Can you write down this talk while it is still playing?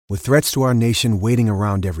With threats to our nation waiting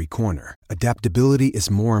around every corner, adaptability is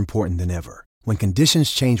more important than ever. When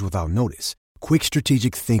conditions change without notice, quick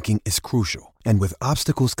strategic thinking is crucial. And with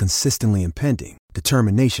obstacles consistently impending,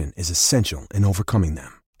 determination is essential in overcoming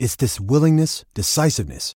them. It's this willingness,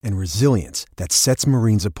 decisiveness, and resilience that sets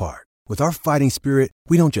Marines apart. With our fighting spirit,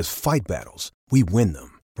 we don't just fight battles, we win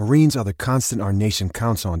them. Marines are the constant our nation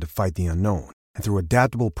counts on to fight the unknown. And through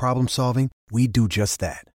adaptable problem solving, we do just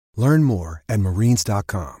that. Learn more at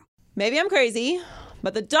marines.com. Maybe I'm crazy,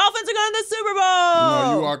 but the Dolphins are going to the Super Bowl.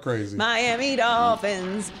 No, you are crazy. Miami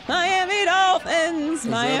Dolphins. Miami Dolphins.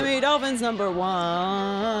 Miami Dolphins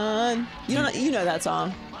 #1. You know that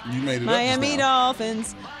song. You made it Miami up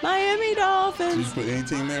Dolphins. Miami Dolphins. Did you put any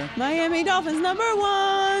team there? Miami Dolphins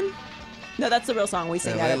 #1. No, that's the real song we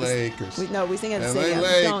sing. LA Lakers. We sing at the LA stadium.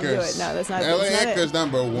 Lakers. Don't do it. No, that's not. LA that's not Lakers it.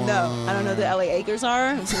 #1. No, I don't know who the LA Acres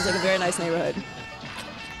are. It seems like a very nice neighborhood.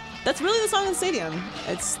 That's really the song in the stadium.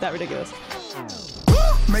 It's that ridiculous.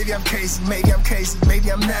 Maybe I'm crazy, maybe I'm crazy,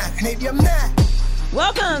 maybe I'm not, maybe I'm not.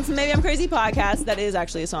 Welcome to Maybe I'm Crazy podcast. That is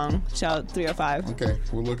actually a song. Shout 305. Okay,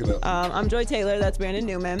 we'll look it up. I'm Joy Taylor. That's Brandon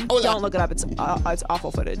Newman. Oh, Don't look it up. It's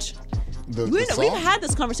awful footage. The song? We've had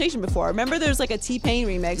this conversation before. Remember there's like a T-Pain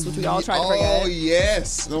remix, which we all tried to forget. Oh,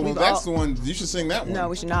 yes. No, well, that's the one. You should sing that one. No,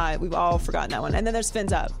 we should not. We've all forgotten that one. And then there's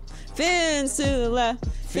Fins Up. Fins to the left,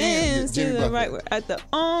 fins to the right. We're at the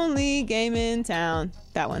only game in town.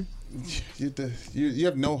 That one. You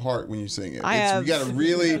have no heart when you sing it. I have. You got to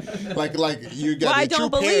really, like you got to I don't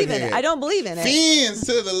believe in it. I don't believe in it. Fins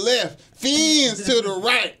to the left, fins to the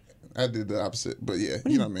right. I did the opposite, but yeah,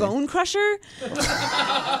 you know what I mean. Bone Crusher?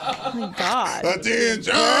 Oh my God.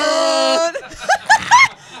 Attention!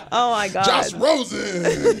 Oh my God. Josh Rosen!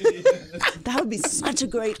 That would be such a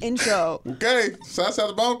great intro. Okay, so that's how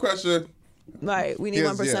the Bone Crusher. Right, we need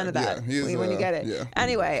 1% of that when you get it. Yeah.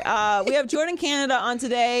 Anyway, we have Jordin Canada on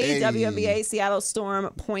today, Hey. WNBA Seattle Storm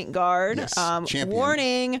point guard. Yes,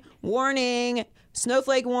 champion. Warning,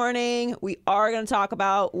 snowflake warning. We are going to talk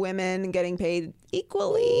about women getting paid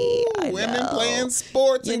equally. Women playing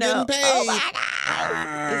sports and getting paid. Oh my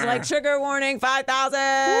God. It's like trigger warning,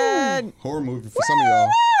 5,000. Horror movie for some of y'all.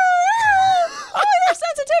 All your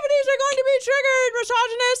sensitivities are going to be triggered,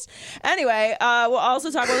 misogynist. Anyway, we'll also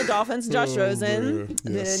talk about the Dolphins, Josh Rosen,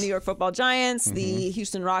 yes. the New York Football Giants. The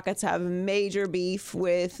Houston Rockets have major beef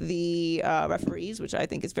with the referees, which I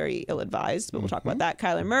think is very ill-advised, but we'll talk about that.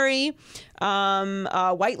 Kyler Murray,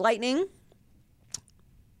 White Lightning. You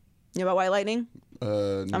know about White Lightning?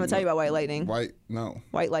 I'm going to tell you about White Lightning.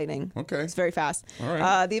 White Lightning. Okay. It's very fast. All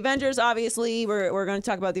right. The Avengers, obviously, we're going to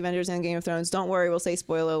talk about the Avengers and Game of Thrones. Don't worry, we'll say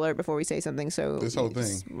spoiler alert before we say something. So This whole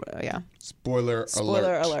thing. Yeah. Spoiler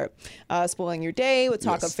alert. Spoiling your day with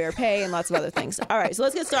talk of fair pay and lots of other things. All right, so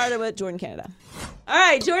let's get started with Jordin Canada. All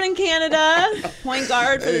right, Jordin Canada, point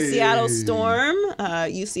guard for the Seattle Storm,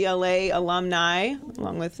 UCLA alumni,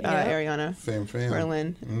 along with Ariana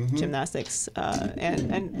Berlin, gymnastics,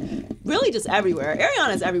 and really just everywhere.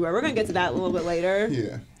 Ariana's everywhere. We're going to get to that a little bit later.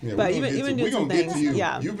 Yeah. But you've been doing some things.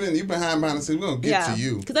 Yeah. You've been behind the scenes. We're going to get to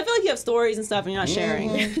you. Because I feel like you have stories and stuff and you're not sharing.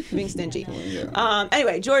 You're being stingy. Yeah.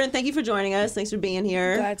 Anyway, Jordin, thank you for joining us. Thanks for being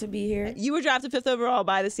here. Glad to be here. You were drafted 5th overall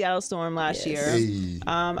by the Seattle Storm last year. Hey.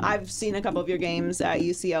 I've seen a couple of your games at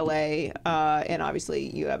UCLA, and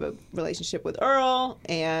obviously you have a relationship with Earl,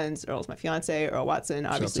 and Earl's my fiance, Earl Watson.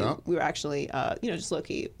 Obviously, we were actually, just low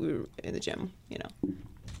key, we were in the gym,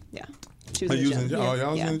 Yeah. She was in the gym. Oh,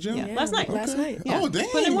 y'all was in the gym? Yeah. Last night. Oh, damn.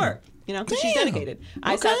 Put in work. Because she's dedicated.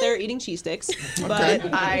 I sat there eating cheese sticks,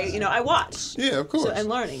 but I watched. Yeah, of course. And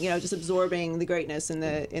learning, just absorbing the greatness in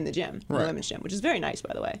the gym, the women's gym, which is very nice,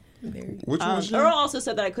 by the way. Which one was Earl also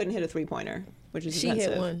said that I couldn't hit a 3-pointer, which is she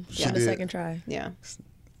offensive. hit one She on the did. second try. Yeah.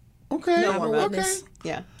 Okay. No warm up. Okay.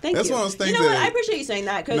 Yeah. Thank That's you. one of those things You know what? that- I appreciate you saying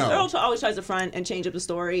that because No. Earl always tries to front and change up the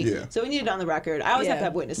story. Yeah. So we need it on the record. I always have to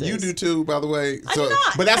have witnesses. You do too, by the way. I do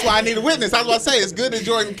not. But that's why I need a witness. I was about to say, it's good that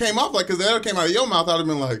Jordin came off because the other came out of your mouth. I would have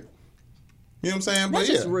been like, you know what I'm saying? That's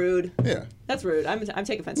but just rude. Yeah. That's rude. I'm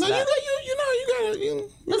taking offense No, to that.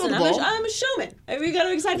 Listen, gotta. I'm a showman. We got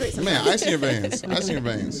to exaggerate sometimes. Man, ice in your veins. Ice in your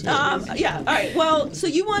veins. Yeah. All right. Well, so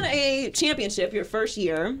you won a championship your first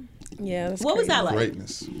year. Yeah. What was that like?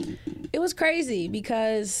 Greatness. It was crazy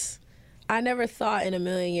because I never thought in a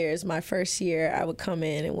million years my first year I would come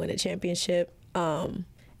in and win a championship. And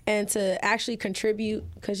And to actually contribute,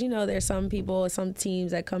 because there's some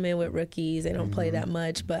teams that come in with rookies, they don't play that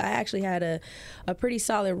much, but I actually had a pretty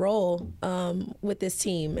solid role with this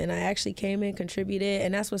team, and I actually came in, contributed,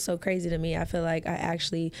 and that's what's so crazy to me. I feel like I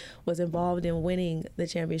actually was involved in winning the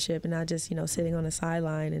championship and not just sitting on the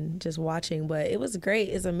sideline and just watching. But it was great.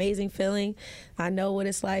 It's an amazing feeling. I know what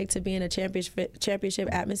it's like to be in a championship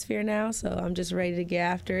atmosphere now, so I'm just ready to get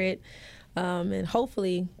after it. And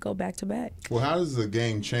hopefully go back to back. Well, how does the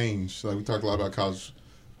game change? Like we talked a lot about college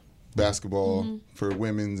basketball for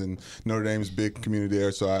women's, and Notre Dame's big community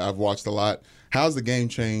there, so I've watched a lot. How's the game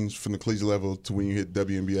changed from the collegiate level to when you hit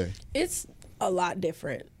WNBA? It's a lot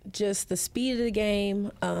different. Just the speed of the game,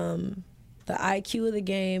 the IQ of the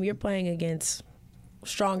game. You're playing against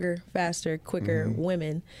stronger, faster, quicker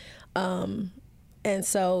women. And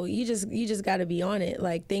so you just got to be on it.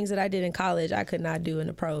 Like things that I did in college, I could not do in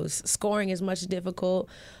the pros. Scoring is much difficult.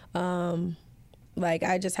 Like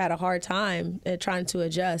I just had a hard time at trying to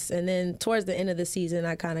adjust. And then towards the end of the season,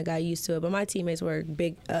 I kind of got used to it. But my teammates were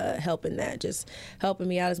big help in that, just helping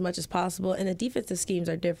me out as much as possible. And the defensive schemes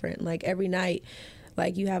are different. Like every night,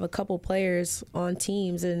 like you have a couple players on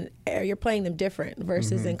teams and you're playing them different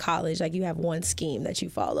versus in college. Like you have one scheme that you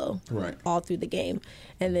follow all through the game.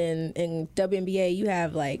 And then in WNBA, you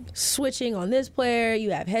have like switching on this player,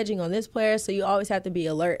 you have hedging on this player. So you always have to be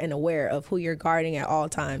alert and aware of who you're guarding at all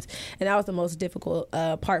times. And that was the most difficult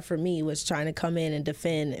part for me, was trying to come in and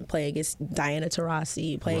defend and play against Diana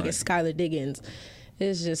Taurasi, play against Skylar Diggins.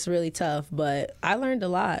 It's just really tough, but I learned a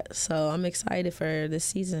lot. So I'm excited for this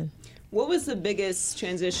season. What was the biggest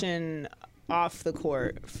transition off the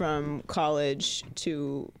court from college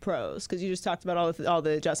to pros? Because you just talked about all the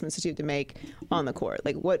adjustments that you have to make on the court.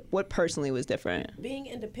 Like what personally was different? Being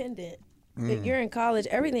independent. If you're in college,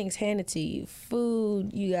 everything's handed to you.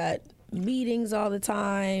 Food, you got meetings all the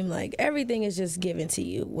time. Like everything is just given to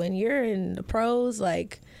you. When you're in the pros,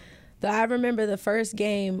 like I remember the first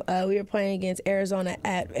game we were playing against Arizona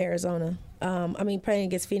at Arizona. Playing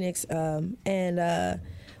against Phoenix, and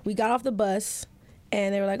we got off the bus,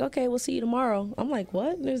 and they were like, okay, we'll see you tomorrow. I'm like,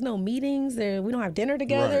 what? There's no meetings. We don't have dinner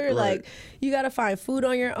together. Right. Like, you got to find food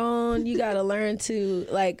on your own. You got to learn to,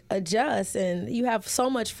 like, adjust, and you have so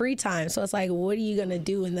much free time. So it's like, what are you going to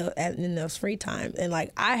do in those free time? And, like,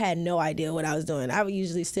 I had no idea what I was doing. I would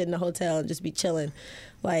usually sit in the hotel and just be chilling,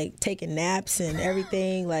 like, taking naps and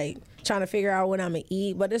everything, like, trying to figure out what I'm going to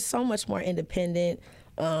eat. But it's so much more independent.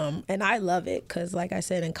 And I love it because, like I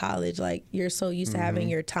said, in college, like you're so used to having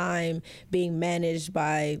your time being managed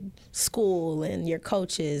by school and your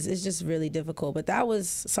coaches. It's just really difficult. But that was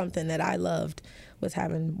something that I loved, was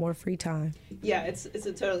having more free time. Yeah, it's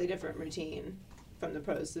a totally different routine from the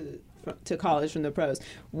pros to college from the pros.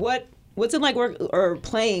 What's it like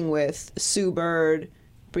playing with Sue Bird,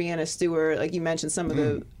 Breanna Stewart? Like you mentioned, some of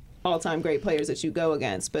the all-time great players that you go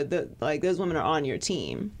against, but those women are on your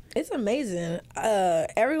team. It's amazing.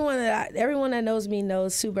 Everyone that knows me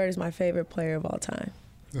knows Sue Bird is my favorite player of all time.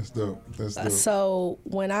 That's dope. So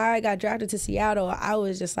when I got drafted to Seattle, I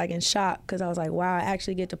was just like in shock because I was like, wow, I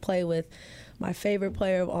actually get to play with my favorite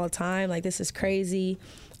player of all time. Like, this is crazy.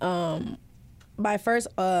 My first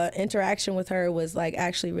interaction with her was like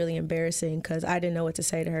actually really embarrassing because I didn't know what to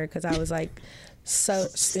say to her because I was like so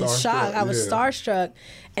in shock. I was starstruck,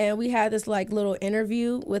 and we had this like little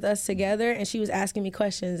interview with us together, and she was asking me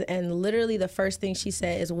questions, and literally the first thing she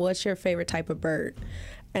said is, "What's your favorite type of bird?"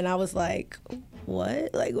 And I was like,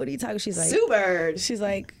 "What? Like, what are you talking?" She's like, Sue Bird. She's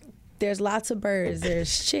like, there's lots of birds.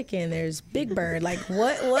 There's chicken. There's big bird. Like,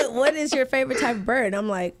 what is your favorite type of bird? And I'm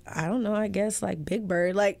like, I don't know. I guess like big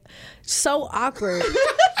bird. Like, so awkward.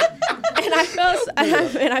 And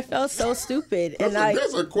I felt so stupid.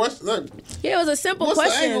 That's a question. Yeah, it was a simple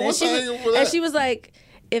question. And she was like,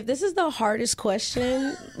 if this is the hardest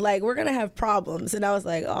question, like, we're gonna have problems. And I was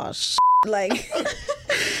like, oh like.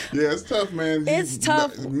 Yeah, it's tough, man. It's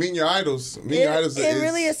tough. Meeting your idols. It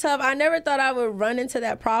really is tough. I never thought I would run into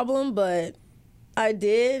that problem, but I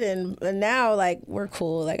did, and now, like, we're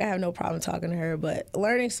cool. Like, I have no problem talking to her, but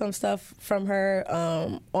learning some stuff from her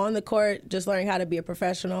on the court, just learning how to be a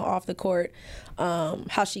professional off the court,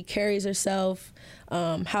 how she carries herself,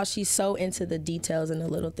 how she's so into the details and the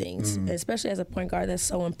little things, especially as a point guard. That's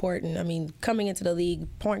so important. I mean, coming into the league,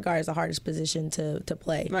 point guard is the hardest position to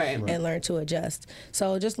play and learn to adjust.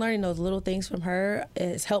 So just learning those little things from her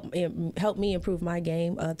has helped me improve my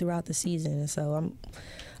game throughout the season. And so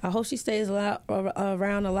I hope she stays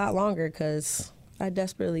around a lot longer because I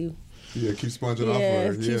desperately... Yeah, keep sponging off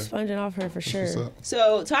her. Keep sponging off her for sure.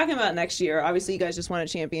 So talking about next year, obviously you guys just won a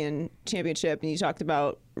championship and you talked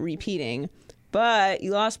about repeating, but you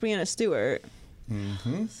lost Breanna Stewart.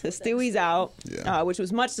 So Stewie's out, Yeah. which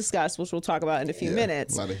was much discussed, which we'll talk about in a few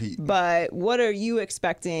minutes. A lot of heat. But what are you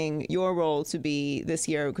expecting your role to be this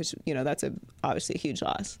year? Because, that's obviously a huge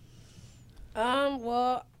loss.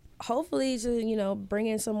 Well, hopefully to, bring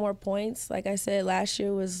in some more points. Like I said, last year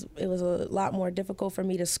it was a lot more difficult for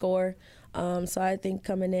me to score. So I think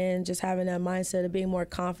coming in, just having that mindset of being more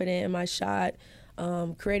confident in my shot,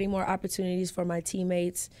 creating more opportunities for my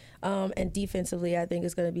teammates, and defensively, I think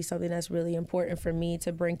is going to be something that's really important for me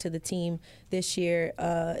to bring to the team this year,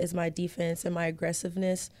 is my defense and my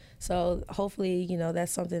aggressiveness. So hopefully,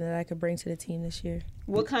 that's something that I could bring to the team this year.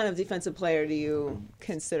 What kind of defensive player do you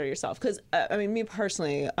consider yourself? Because, me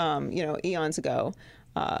personally, eons ago,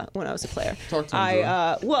 when I was a player. Talk to me,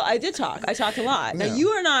 I did talk. I talked a lot. Now, Yeah. you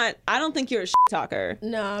are not, I don't think you're a talker.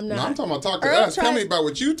 No, I'm not. No, I'm talking about talk to Earl us. Tell me about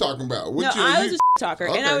what you talking about. I was a talker,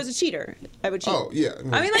 and I was a cheater. I would cheat. Oh, yeah.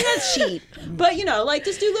 Not cheat, but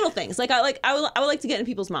just do little things. I would like to get in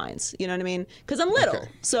people's minds. You know what I mean? Because I'm little, Okay.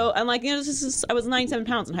 so I'm I was 97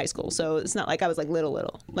 pounds in high school, so it's not like I was little,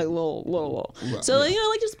 like little. Right, So yeah.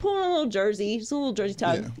 just pull on a little jersey, just a little jersey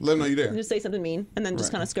tug, Yeah. Let them know you're there. and just say something mean, and then just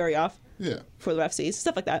Right. kind of scurry off Yeah. for the ref sees,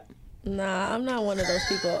 stuff like that. Nah, I'm not one of those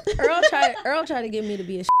people. Earl tried to get me to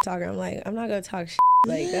be a talker. I'm like, I'm not gonna talk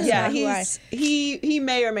Like that's not who I. he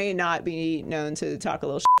may or may not be known to talk a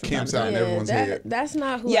little from time Camps to out time. in everyone's head. That's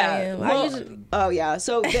not who I Yeah. am. Well,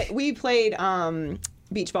 So we played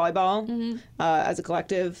beach volleyball as a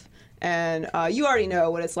collective, and you already know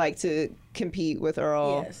what it's like to compete with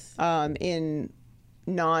Earl Yes. in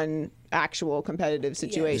non-actual competitive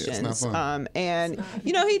situations. Yeah, it's not fun. And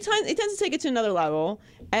he tends to take it to another level.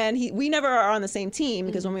 And we never are on the same team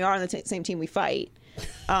because when we are on the same team, we fight.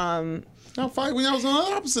 I'll fight when I was on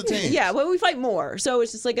the opposite team. Yeah, well, we fight more. So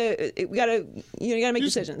it's just like we gotta make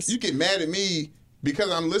decisions. You get mad at me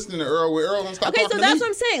because I'm listening to Earl. Where Earl don't stop Okay, talking so to that's me. what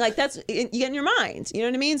I'm saying. Like you get in your mind. You know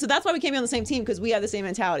what I mean? So that's why we can't be on the same team because we have the same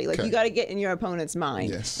mentality. Like Okay. you got to get in your opponent's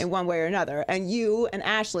mind in one way or another. And you and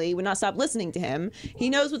Ashley would not stop listening to him.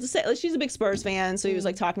 He knows what to say. Like, she's a big Spurs fan, so he was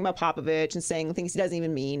like talking about Popovich and saying things he doesn't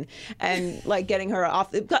even mean, and like getting her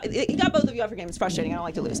off. He got both of you off your game. It's frustrating. I don't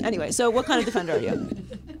like to lose. Anyway, so what kind of defender are you?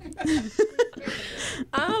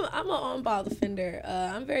 I'm an on-ball defender.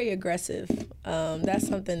 I'm very aggressive. That's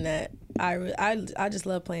something that I just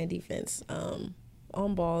love playing defense.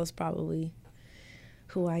 On-ball is probably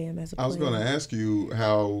who I am as a player. I was going to ask you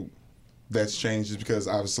how that's changed, just because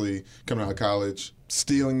obviously coming out of college,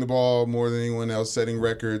 stealing the ball more than anyone else, setting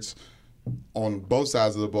records on both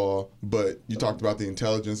sides of the ball. But you talked about the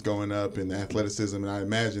intelligence going up and the athleticism, and I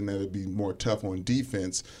imagine that it'd be more tough on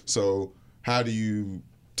defense. So how do you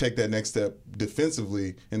take that next step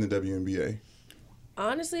defensively in the WNBA?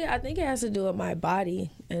 Honestly, I think it has to do with my body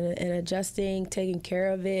and adjusting, taking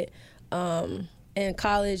care of it. In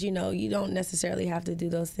college, you don't necessarily have to do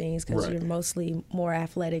those things because Right. you're mostly more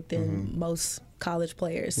athletic than most college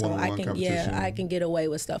players. So One-on-one competition. I can get away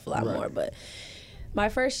with stuff a lot Right. more. But my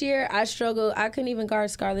first year, I struggled. I couldn't even guard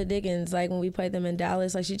Scarlett Diggins. Like when we played them in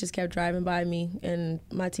Dallas, like she just kept driving by me, and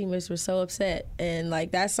my teammates were so upset. And like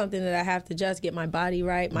that's something that I have to just get my body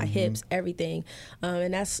right, my hips, everything.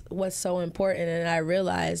 And that's what's so important. And I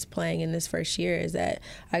realized playing in this first year is that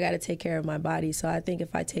I got to take care of my body. So I think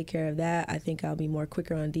if I take care of that, I think I'll be more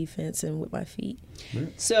quicker on defense and with my feet.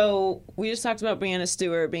 So we just talked about Breanna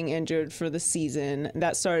Stewart being injured for the season.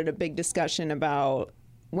 That started a big discussion about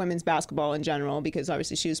women's basketball in general because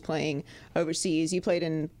obviously she was playing overseas. You played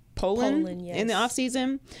in Poland yes. in the off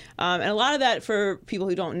season, and a lot of that, for people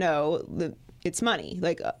who don't know, it's money.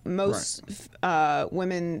 Like most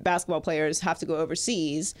women baskoball players have to go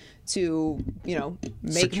overseas to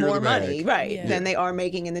make Secure more the bag. money, right? Yeah. Than they are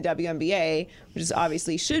making in the WNBA, which is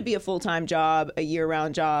obviously should be a full-time job, a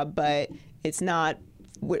year-round job, but it's not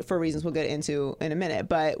for reasons we'll get into in a minute.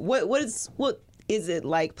 But what is it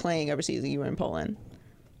like playing overseas? You were in Poland.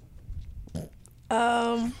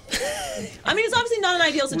 I mean, it's obviously not an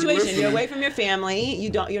ideal situation. You're away from your family.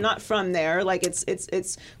 You're not from there. Like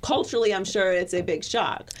it's culturally, I'm sure it's a big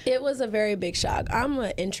shock. It was a very big shock. I'm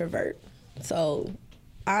an introvert, so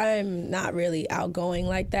I'm not really outgoing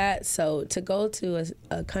like that. So to go to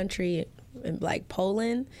a country like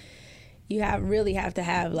Poland, you really have to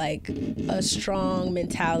have like a strong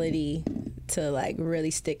mentality to like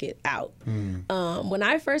really stick it out. When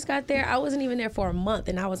I first got there, I wasn't even there for a month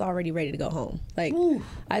and I was already ready to go home. Like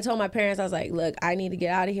I told my parents, I was like, look, I need to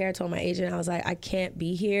get out of here. I told my agent, I was like, I can't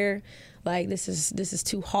be here. Like this is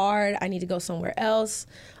too hard. I need to go somewhere else.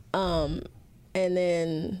 And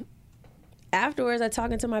then afterwards, I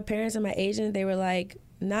talking to my parents and my agent, they were like,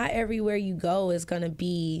 not everywhere you go is gonna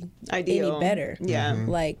be Ideal. any better. Yeah.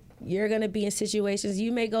 Like you're going to be in situations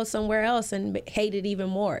you may go somewhere else and hate it even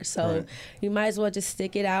more. So you might as well just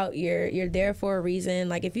stick it out. You're there for a reason.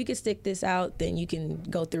 Like, if you can stick this out, then you can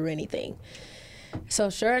go through anything. So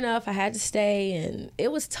sure enough, I had to stay, and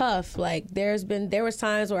it was tough. Like, there was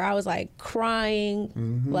times where I was like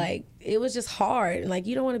crying, like it was just hard. And like,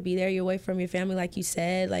 you don't want to be there. You're away from your family, like you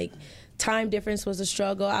said. Like, time difference was a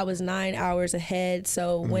struggle. I was 9 hours ahead,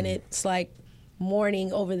 so when it's like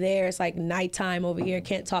morning over there, it's like nighttime over here.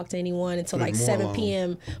 Can't talk to anyone until like 7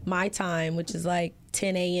 p.m. my time, which is like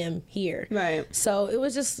 10 a.m. here. Right. So it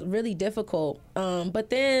was just really difficult. But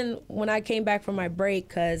then when I came back from my break,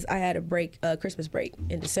 because I had a Christmas break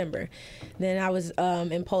in December, then I was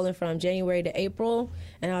in Poland from January to April,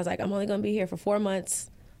 and I was like, I'm only going to be here for 4 months.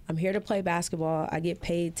 I'm here to play basketball. I get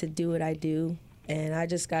paid to do what I do, and I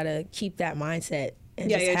just got to keep that mindset and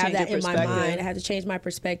just have that in my mind. I had to change my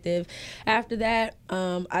perspective. After that,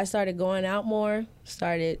 I started going out more,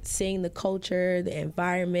 started seeing the culture, the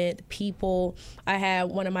environment, the people. I had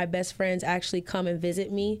one of my best friends actually come and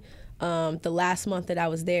visit me the last month that I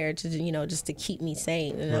was there to, just to keep me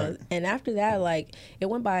sane. And after that, like, it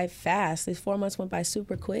went by fast. These 4 months went by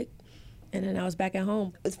super quick. And then I was back at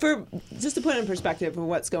home. Just to put in perspective of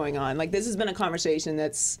what's going on, like, this has been a conversation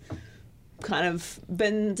that's kind of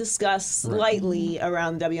been discussed lightly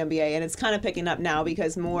around the WNBA, and it's kind of picking up now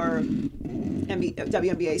because more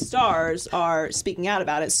WNBA stars are speaking out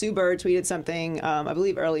about it. Sue Bird tweeted something, I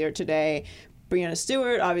believe earlier today. Breanna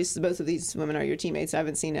Stewart, obviously both of these women are your teammates. I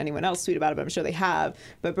haven't seen anyone else tweet about it, but I'm sure they have.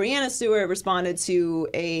 But Breanna Stewart responded to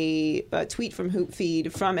a tweet from Hoop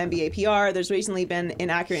Feed from NBA PR. There's recently been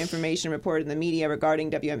inaccurate information reported in the media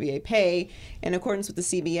regarding WNBA pay. In accordance with the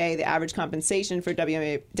CBA, the average compensation for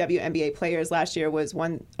WNBA players last year was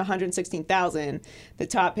 $116,000. The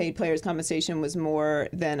top paid players' compensation was more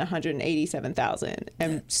than $187,000.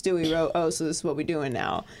 And Stewie wrote, "Oh, so this is what we're doing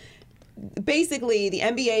now." Basically, the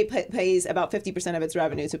NBA pays about 50% of its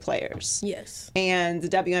revenue to players. Yes. And the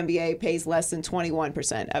WNBA pays less than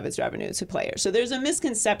 21% of its revenue to players. So there's a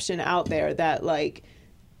misconception out there that, like,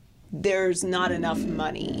 there's not enough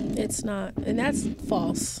money. It's not. And that's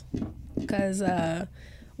false. Because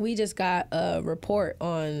we just got a report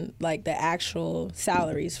on, like, the actual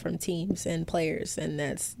salaries from teams and players, and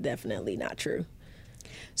that's definitely not true.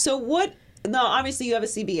 So what... No, obviously you have a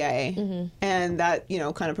CBA, and that,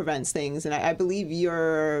 kind of prevents things. And I believe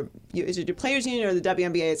is it your players' union or the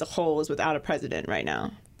WNBA as a whole is without a president right now?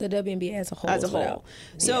 The WNBA as a whole. As a whole.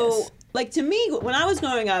 So, like, to me, when I was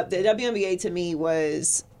growing up, the WNBA to me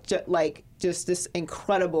was just this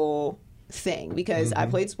incredible thing because I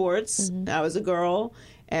played sports. I was a girl.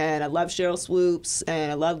 And I love Cheryl Swoops, and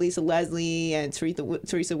I love Lisa Leslie and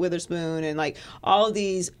Teresa Witherspoon, and like all of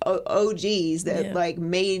these OGs that like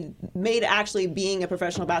made actually being a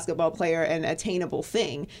professional basketball player an attainable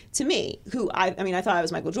thing to me. Who I thought I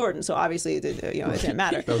was Michael Jordan, so obviously it didn't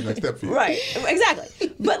matter. That was the next step for you, right?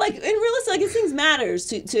 Exactly. But like in realistic, like these things matters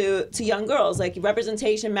to young girls. Like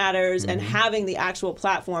representation matters, and having the actual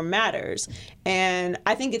platform matters. And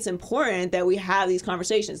I think it's important that we have these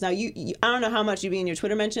conversations. Now, I don't know how much you be in your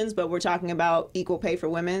Twitter mentions, but we're talking about equal pay for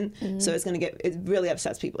women. So it's it really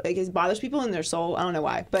upsets people. Like, it bothers people in their soul. I don't know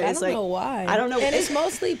why. But I don't know why. I don't know. And it's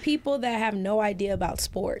mostly people that have no idea about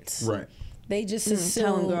sports. right? They just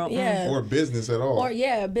assume, Or business at all.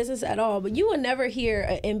 Or business at all. But you would never hear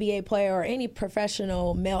an NBA player or any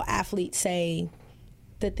professional male athlete say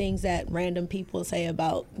the things that random people say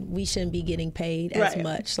about we shouldn't be getting paid as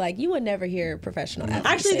much. Like, you would never hear professional athletes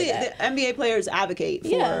actually say that. The NBA players advocate for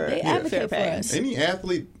they advocate fair pay. for us. Any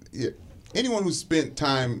athlete, anyone who spent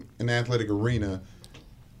time in the athletic arena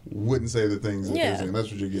wouldn't say the things that they're saying.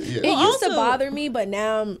 That's what you get. Yeah. It used to bother me, but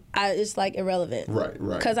now it's like irrelevant. Right.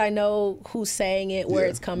 Because I know who's saying it, where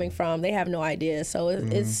it's coming from. They have no idea. So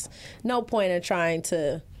it's no point in trying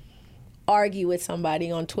to argue with somebody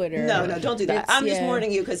on Twitter. No, don't do that. I'm just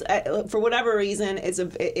warning you because for whatever reason, it's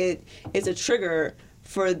a trigger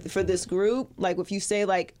for this group. Like, if you say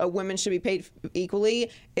like a woman should be paid equally,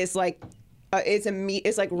 it's like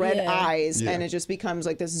it's like red eyes, and it just becomes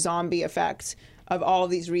like this zombie effect of all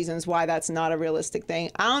these reasons why that's not a realistic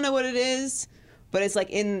thing. I don't know what it is, but it's like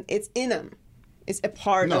it's in them. It's a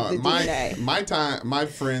part of the DNA. My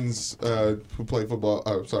friends who play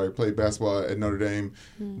played basketball at Notre Dame,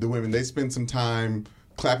 the women, they spend some time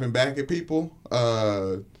clapping back at people.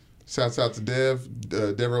 Shouts out to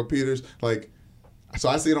Devereaux Peters. Like, so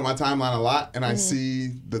I see it on my timeline a lot, and I see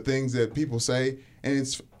the things that people say, and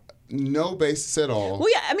it's no basis at all. Well,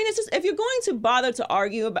 yeah, I mean, it's just if you're going to bother to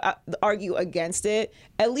argue against it,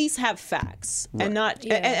 at least have facts and not.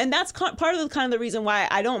 Yeah. And that's part of the reason why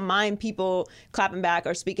I don't mind people clapping back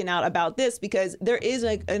or speaking out about this, because there is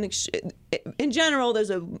in general, there's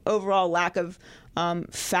an overall lack of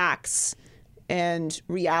facts and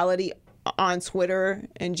reality on Twitter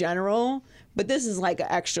in general. But this is like an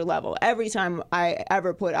extra level. Every time I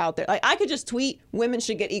ever put out there, like I could just tweet women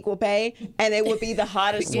should get equal pay, and it would be the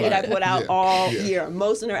hottest tweet I put out all year.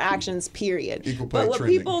 Most interactions, period. Equal pay but what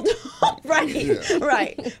trending. people don't,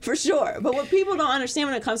 right, for sure. But what people don't understand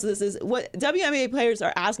when it comes to this is what WNBA players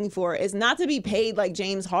are asking for is not to be paid like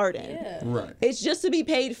James Harden. Yeah. Right. It's just to be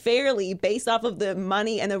paid fairly based off of the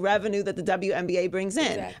money and the revenue that the WNBA brings in.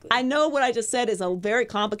 Exactly. I know what I just said is a very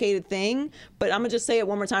complicated thing, but I'm gonna just say it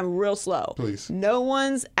one more time real slow. Please. No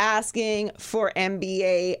one's asking for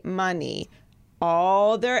NBA money.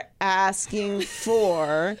 All they're asking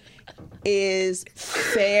for is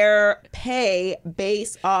fair pay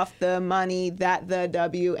based off the money that the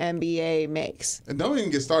WNBA makes. And don't even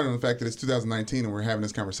get started on the fact that it's 2019 and we're having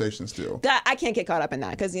this conversation still. That I can't get caught up in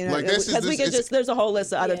that because Like, this is- we could just there's a whole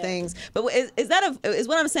list of other Yeah. things. But is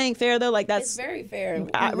what I'm saying fair though? Like that's It's very fair.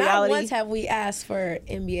 Not reality. once have we asked for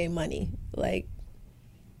NBA money. Like,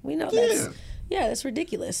 we know that's that's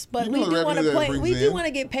ridiculous. But You know we the do want revenue to that it play. brings We do in. want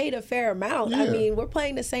to get paid a fair amount. I Yeah. mean, we're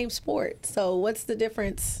playing the same sport. So what's the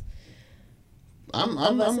difference I'm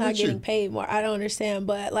of us not with getting you. paid more? I don't understand.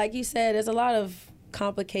 But like you said, there's a lot of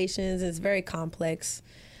complications. It's very complex.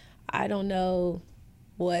 I don't know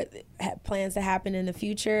what plans to happen in the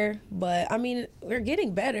future. But I mean, we're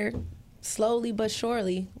getting better slowly but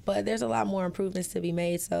surely. But there's a lot more improvements to be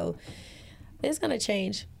made. So it's going to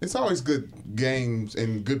change. It's always good games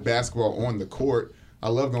and good basketball on the court. I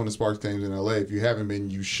love going to Sparks games in LA. If you haven't been,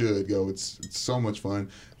 you should go. It's so much fun.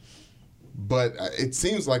 But it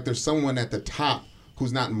seems like there's someone at the top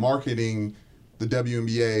who's not marketing the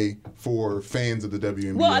WNBA for fans of the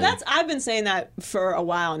WNBA. Well, I've been saying that for a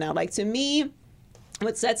while now. Like, to me,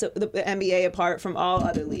 what sets the NBA apart from all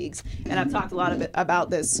other leagues, and I've talked a lot about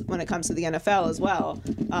this when it comes to the NFL as well.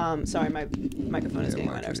 Sorry, my microphone is getting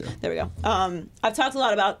on my nerves. Yeah. There we go. I've talked a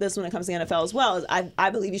lot about this when it comes to the NFL as well. Is I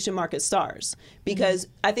believe you should market stars because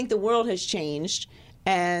I think the world has changed.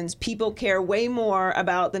 And people care way more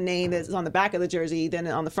about the name that's on the back of the jersey than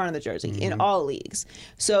on the front of the jersey in all leagues.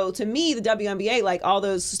 So to me, the WNBA, like all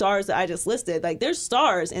those stars that I just listed, like there's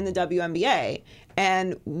stars in the WNBA,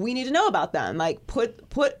 and we need to know about them. Like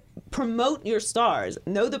promote your stars,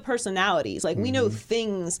 know the personalities. Like we know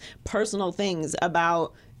personal things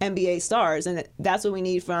about NBA stars, and that's what we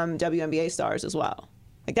need from WNBA stars as well.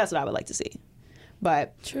 Like that's what I would like to see.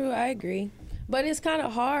 But True, I agree. But it's kind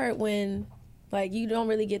of hard when, like, you don't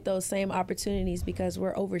really get those same opportunities because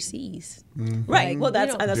we're overseas. right, well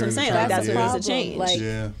that's what I'm saying. Like that's what needs to change. Like,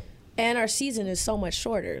 yeah. and our season is so much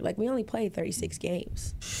shorter. Like, we only play 36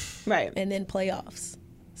 games right. and then playoffs.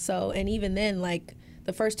 So, and even then, like,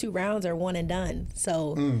 the first 2 rounds are one and done.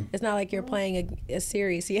 So it's not like you're playing a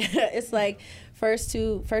series. Yeah, it's like first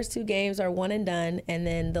two games are one and done, and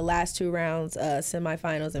then the last 2 rounds,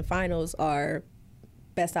 semifinals and finals, are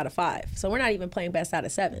best out of 5. So we're not even playing best out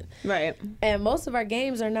of 7. Right. And most of our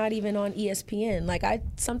games are not even on ESPN. Like,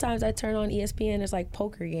 sometimes I turn on ESPN, there's like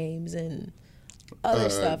poker games and other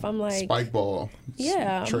stuff. I'm like, Spike ball.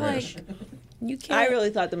 yeah, Trash. I'm like, you can't. I really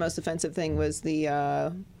thought the most offensive thing was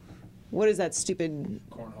the what is that stupid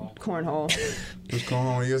cornhole? What's going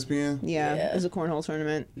on ESPN? Yeah, Yeah. it was a cornhole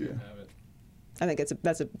tournament. Yeah. I think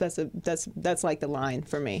that's like the line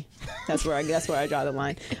for me. That's where I draw the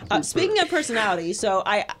line. Speaking of personality, so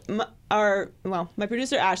my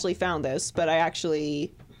producer Ashley found this, but I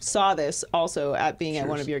actually saw this also at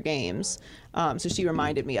one of your games. So she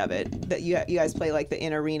reminded me of it, that you guys play like the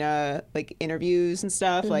in arena like interviews and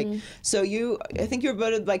stuff. Like, so I think you were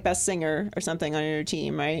voted like best singer or something on your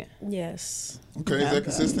team, right? Yes. Okay, is that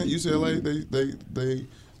consistent? UCLA, they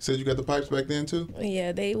said you got the pipes back then too?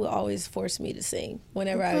 Yeah, they will always force me to sing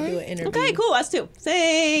whenever I do an interview. Okay, cool. Us too.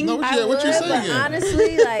 Sing. No, I what you would, but singing?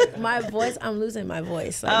 honestly, like, my voice, I'm losing my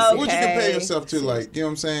voice. Like, Oh, What you okay. compare yourself to, like, you know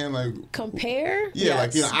what I'm saying? Like, compare? yeah,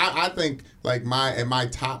 like, you know, Yes. I think like at my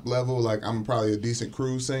top level, like I'm probably a decent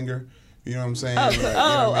cruise singer. You know what I'm saying? Oh, Like, you know what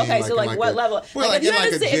I okay. mean? So, like, what level? Well, like, if you in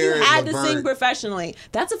had, like to, a if you Jared had to LeVert- sing professionally,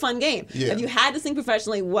 that's a fun game. Yeah. If you had to sing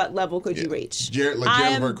professionally, what level could you reach? Jared I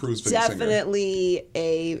am LeVert cruise singer. definitely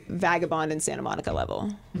a vagabond in Santa Monica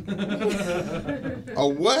level. A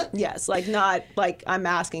what? Yes, like not like I'm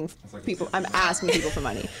asking people for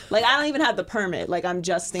money. Like I don't even have the permit. Like I'm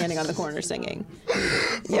just standing on the corner singing.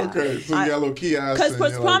 Yeah. Okay, so you got a little kiosk. Because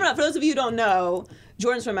and you're like- for those of you who don't know,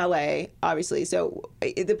 Jordan's from LA, obviously. So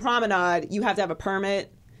the promenade, you have to have a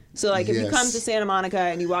permit. So, like, if you come to Santa Monica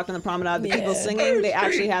and you walk on the promenade, the people singing, they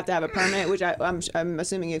actually have to have a permit, which I'm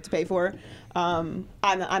assuming you have to pay for. I'm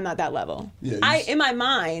not that level. Yeah, in my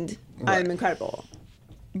mind, I'm incredible.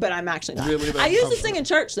 But I'm actually not. Really, I used to sing in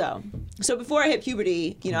church, though. So before I hit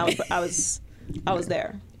puberty, you know, I was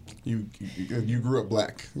there. You grew up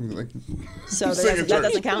black. So that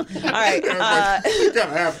doesn't count? All right. You kind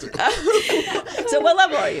of have to. So what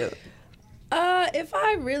level are you? If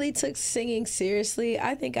I really took singing seriously,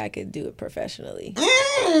 I think I could do it professionally.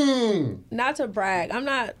 Not to brag. I'm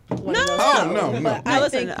not one of those people. No.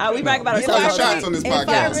 Listen, we brag about ourselves. Shots on this podcast. If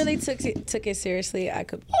I really took it seriously, I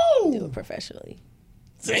could do it professionally.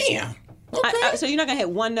 Damn. Okay. So you're not gonna hit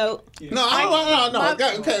one note? No.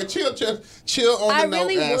 Okay, chill on the note. I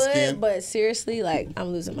really would, but seriously, like, I'm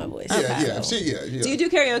losing my voice. Yeah. Do you do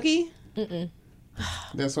karaoke? Mm-mm.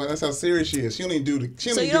 That's how serious she is. She don't even do the.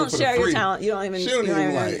 So you don't share your talent. You don't even. She don't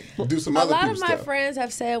even like do some other stuff. A lot of my friends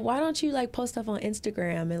have said, "Why don't you like post stuff on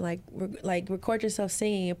Instagram and like record yourself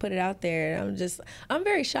singing and put it out there?" And I'm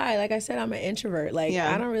very shy. Like I said, I'm an introvert. Like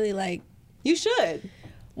I don't really like. You should.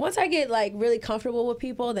 Once I get like really comfortable with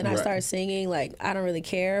people, then I start singing. Like I don't really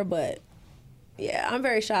care, but yeah, I'm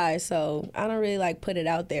very shy, so I don't really like put it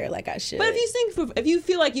out there like I should. But if you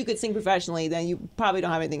feel like you could sing professionally, then you probably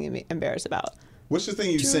don't have anything to be embarrassed about. What's the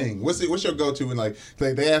thing you sing? What's your go-to? And like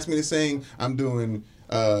they asked me to sing, I'm doing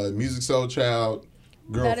Music Soul Child,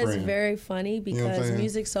 Girlfriend. That is very funny because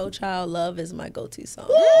Music Soul Child, Love is my go-to song.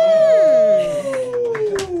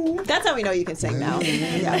 That's how we know you can sing now.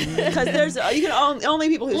 Yeah, because only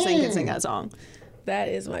people who sing can sing that song. That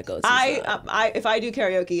is my go-to song. If I do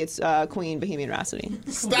karaoke, it's Queen, Bohemian Rhapsody.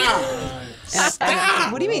 Stop!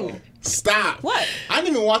 What do you mean? Stop. What? I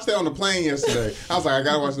didn't even watch that on the plane yesterday. I was like, I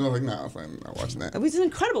gotta watch it. I was like, no, I'm not watching that. It was an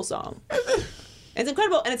incredible song. It's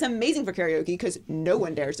incredible, and it's amazing for karaoke because no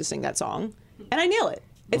one dares to sing that song, and I nail it.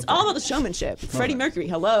 It's all about the showmanship. Freddie Mercury,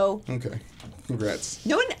 hello. Okay. Congrats.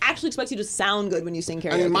 No one actually expects you to sound good when you sing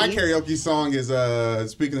karaoke. I mean, my karaoke song is,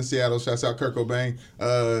 speaking of Seattle, shouts out Kurt Cobain,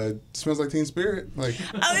 Smells Like Teen Spirit. Like,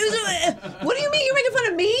 what do you mean? You're making fun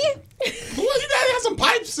of me? Well, you gotta have some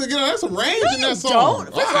pipes to have some range in that song.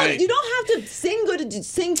 Don't. First of all, you don't have to sing good to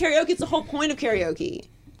sing karaoke. It's the whole point of karaoke.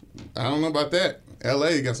 I don't know about that.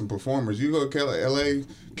 LA got some performers. You go to LA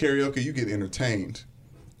karaoke, you get entertained.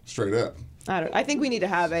 Straight up. I think we need to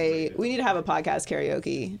have a podcast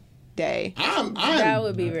karaoke day. That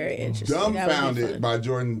would be very interesting. Dumbfounded by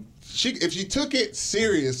Jordin. If she took it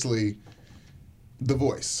seriously, The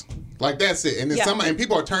Voice, like that's it. And then and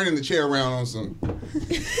people are turning the chair around on some.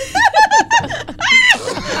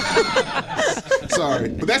 Sorry,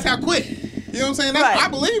 but that's how quick. You know what I'm saying? I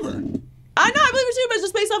believe her. I know, I believe her too, but it's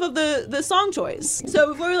just based off of the song choice.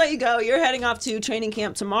 So before we let you go, you're heading off to training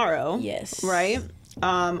camp tomorrow. Yes. Right?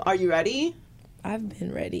 Are you ready? I've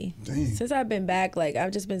been ready. Dang. Since I've been back. Like, I've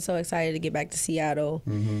just been so excited to get back to Seattle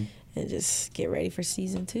and just get ready for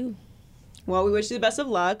season 2. Well, we wish you the best of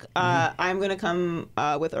luck. I'm going to come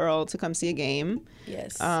with Earl to come see a game.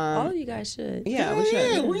 Yes. All of you guys should. Yeah, we should.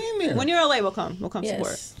 Yeah, we're in there. When you're LA, we'll come. We'll come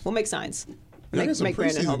support. We'll make signs. There's some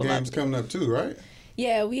Brandon hold preseason them games up. coming up too, right?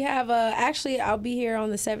 Yeah, we have, actually, I'll be here on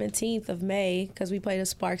the 17th of May because we play the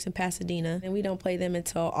Sparks in Pasadena. And we don't play them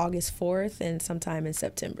until August 4th and sometime in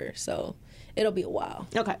September. So it'll be a while.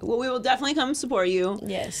 Okay. Well, we will definitely come support you.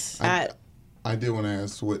 Yes. I did want to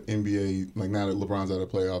ask what NBA, like now that LeBron's out of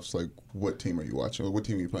playoffs, like what team are you watching? Or what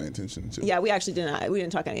team are you paying attention to? Yeah, we actually didn't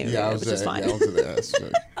talk any of it, which is fine. Yeah, I was going to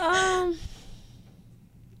ask.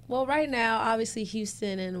 Well, right now, obviously,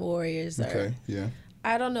 Houston and Warriors are. Okay, yeah.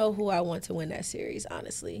 I don't know who I want to win that series,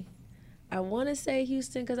 honestly. I want to say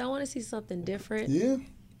Houston because I want to see something different. Yeah.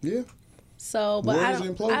 So, but I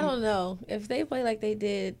Warriors don't know. If they play like they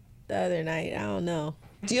did the other night, I don't know.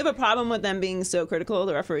 Do you have a problem with them being so critical of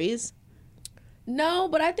the referees? No,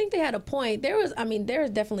 but I think they had a point. There was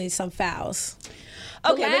definitely some fouls.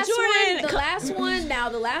 Okay, but Jordin... The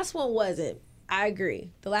last one wasn't. I agree.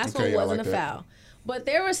 The last one wasn't a foul. But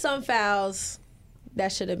there were some fouls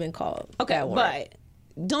that should have been called. Okay, but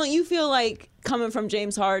don't you feel like coming from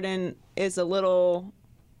James Harden is a little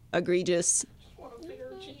egregious?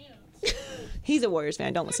 He's a Warriors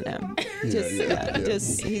fan. Don't listen to him.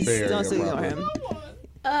 Don't ignore him.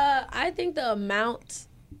 I think the amount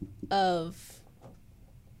of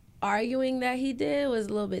arguing that he did was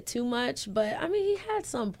a little bit too much, but I mean, he had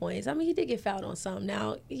some points. I mean, he did get fouled on some.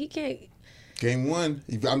 Now, he can't. Game 1,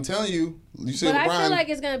 I'm telling you, But I feel like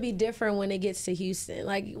it's going to be different when it gets to Houston.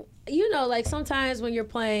 Like, like sometimes when you're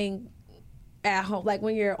playing at home, like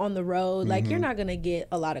when you're on the road, like you're not going to get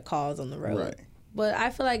a lot of calls on the road. Right. But I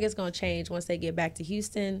feel like it's going to change once they get back to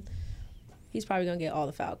Houston. He's probably going to get all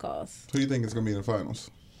the foul calls. Who do you think is going to be in the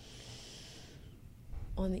finals?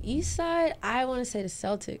 On the East side, I want to say the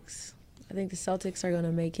Celtics. I think the Celtics are going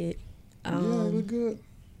to make it. Yeah, they look good.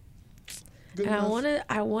 Good And enough.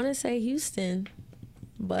 I want to say Houston,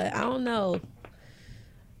 but I don't know.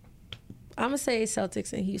 I'm going to say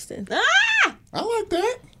Celtics and Houston. Ah! I like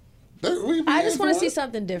that. I just want to see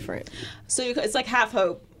something different. So it's like half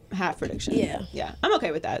hope, half prediction. Yeah. Yeah. I'm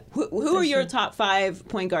okay with that. Who are your top 5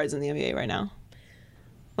 point guards in the NBA right now?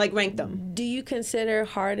 Like, rank them. Do you consider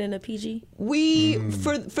Harden a PG? We,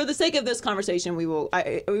 for the sake of this conversation, we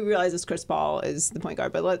realize this Chris Paul is the point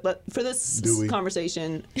guard, but for this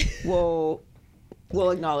conversation, we'll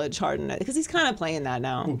acknowledge Harden because he's kind of playing that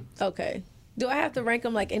now. Okay. Do I have to rank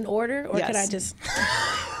them like in order, or could I just?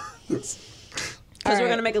 Because we're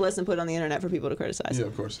gonna make a list and put it on the internet for people to criticize. Yeah,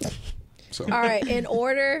 of course. So. All right, in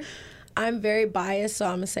order, I'm very biased, so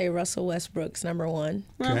I'm gonna say Russell Westbrook's number 1.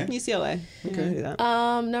 Well, Okay. UCLA. You can do that.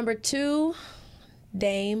 Number 2,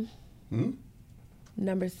 Dame.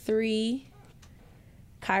 Number 3,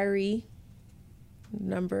 Kyrie.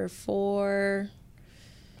 Number 4,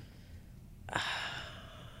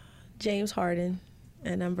 James Harden.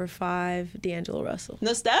 And number 5, D'Angelo Russell.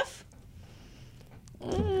 No Steph?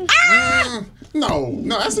 No,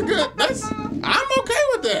 that's a good. I'm okay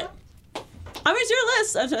with that. I mean, it's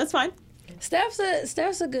your list. That's fine.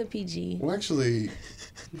 Steph's a good PG. Well, actually,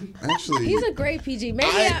 He's a great PG.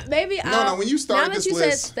 Maybe when you start now this that you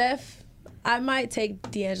list- said Steph, I might take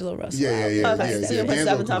D'Angelo Russell. Yeah. Okay, so you'll put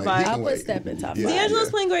Steph in top 5. I'll put Steph in top 5. D'Angelo's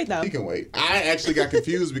playing great though. He can wait. I actually got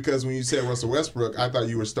confused because when you said Russell Westbrook, I thought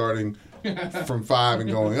you were starting from 5 and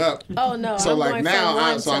going up. Oh no! So I'm like going now, from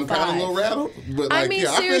 1 to I'm kind of a 5. little rattled. But like, I mean,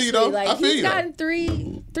 yeah, seriously, I feel you though. like I feel he's you gotten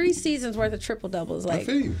three seasons worth of triple doubles. I Like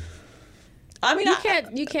feel you. I mean,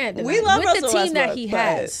 you can't. Deny. We love with Russell the team that Westbrook, he but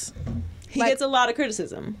has. he like- gets a lot of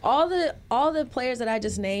criticism. All the players that I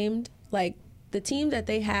just named, like the team that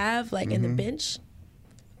they have, like in the bench,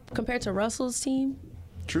 compared to Russell's team.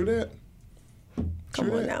 True that.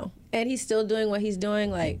 Come on now, and he's still doing what he's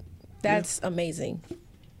doing. Like that's amazing.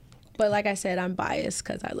 But like I said, I'm biased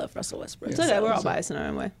because I love Russell Westbrook. It's okay. We're all biased in our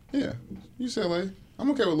own way. Yeah. UCLA. I'm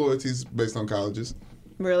okay with loyalties based on colleges.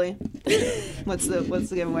 Really? What's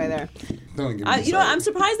the giveaway there? Don't get me You know what? I'm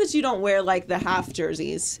surprised that you don't wear like the half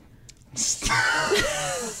jerseys.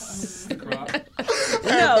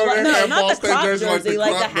 No, not the crop jersey,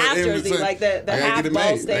 like the half jersey, like the half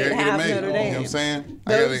Ball State, half Notre Dame. You know what I'm saying?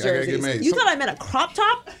 I Those gotta get jerseys. made. You thought I meant a crop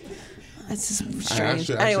top? That's just strange.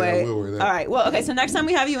 Actually, Anyway, I will wear that. all right. Well, okay. So next time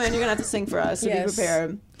we have you in, you're gonna have to sing for us. So Yes. be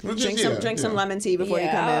prepared. Well, Drink some lemon tea before you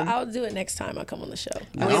come in. I'll do it next time I come on the show.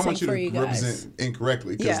 I I'll don't sing want you for to you guys. represent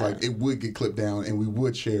incorrectly because Yeah. like it would get clipped down and we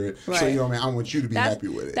would share it. So Right. you know what I mean? I want you to be happy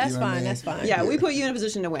with it. That's You know what I fine. mean? That's fine. Yeah, we put you in a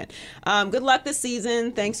position to win. Good luck this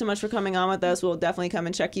season. Thanks so much for coming on with us. We'll definitely come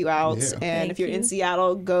and check you out. Yeah. And Thank if you're in you.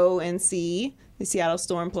 Seattle, go and see the Seattle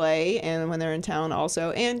Storm play. And when they're in town,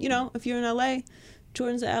 also. And if you're in LA,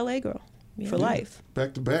 Jordan's an LA girl for life.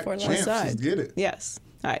 Back to back For champs. side. Let's get it. Yes.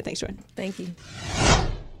 All right. Thanks, Jordan. Thank you.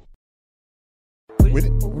 With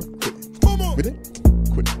it. With it.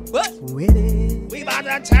 Quit it. What? We about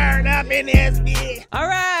to turn up in this bitch. All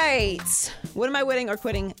right. What am I winning or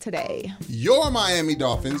quitting today? Your Miami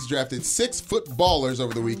Dolphins drafted 6 footballers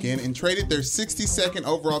over the weekend and traded their 62nd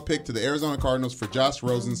overall pick to the Arizona Cardinals for Josh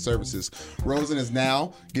Rosen's services. Rosen is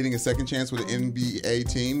now getting a second chance with an NBA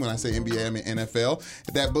team. When I say NBA, I mean NFL.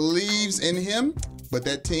 That believes in him, but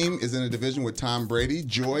that team is in a division with Tom Brady.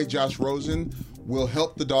 Josh Rosen will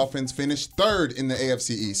help the Dolphins finish 3rd in the AFC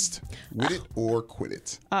East. Win it or quit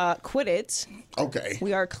it? Quit it. Okay.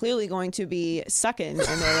 We are clearly going to be second in the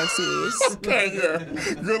AFC East. Okay,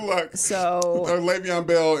 yeah. Good luck. So Le'Veon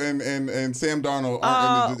Bell and Sam Darnold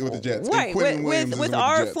aren't with the Jets. And right, Quentin Williams is with the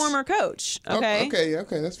our Jets. former coach. Oh, Okay.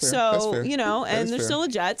 okay, that's fair. So that's fair. and That is there's fair. still a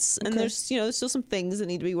Jets, and there's still some things that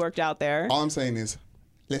need to be worked out there. All I'm saying is,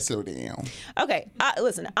 let's slow down. Okay,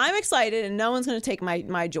 listen, I'm excited, and no one's going to take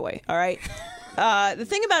my joy. All right. The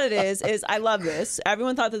thing about it is I love this.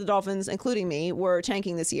 Everyone thought that the Dolphins, including me, were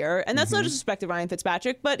tanking this year, and that's no disrespect to Ryan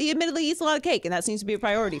Fitzpatrick, but he admittedly eats a lot of cake, and that seems to be a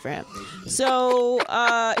priority for him. So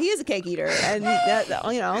he is a cake eater, and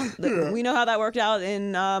we know how that worked out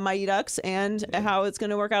in Mighty Ducks, and how it's going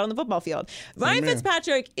to work out on the football field. Ryan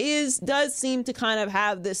Fitzpatrick does seem to kind of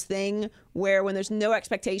have this thing where when there's no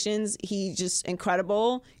expectations, he's just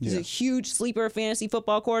incredible. He's a huge sleeper fantasy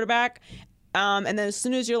football quarterback. And then as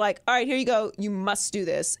soon as you're like, all right, here you go, you must do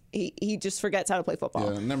this, he just forgets how to play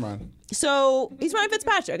football. Yeah, never mind. So he's Ryan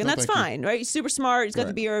Fitzpatrick, and that's fine, right? He's super smart. He's got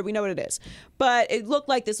the beard. We know what it is. But it looked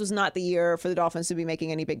like this was not the year for the Dolphins to be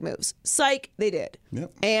making any big moves. Psych, they did.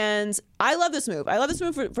 Yep. And I love this move. I love this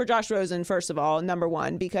move for Josh Rosen, first of all, number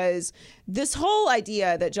one, because this whole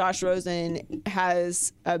idea that Josh Rosen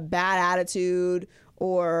has a bad attitude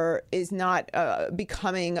or is not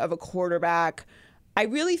becoming of a quarterback, I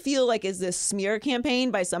really feel like is this smear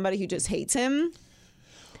campaign by somebody who just hates him.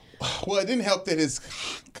 Well, it didn't help that his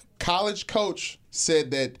college coach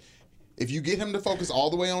said that if you get him to focus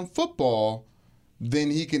all the way on football,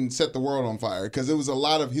 then he can set the world on fire. Because it was a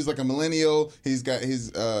lot of, he's like a millennial. He's got he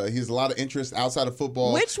has a lot of interest outside of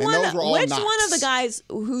football. Which one of the guys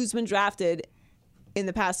who's been drafted in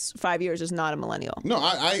the past 5 years is not a millennial? No,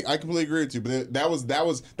 I completely agree with you. But that was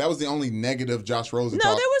the only negative Josh Rosen. No,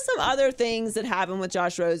 there was some other things that happened with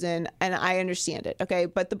Josh Rosen, and I understand it. Okay,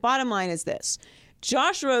 but the bottom line is this.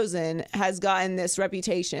 Josh Rosen has gotten this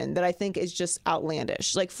reputation that I think is just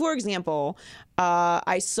outlandish. Like, for example,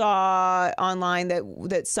 I saw online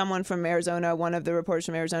that someone from Arizona, one of the reporters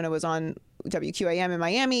from Arizona, was on WQAM in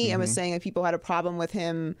Miami and was saying that people had a problem with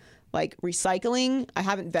him, like, recycling. I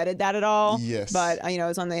haven't vetted that at all. Yes. But,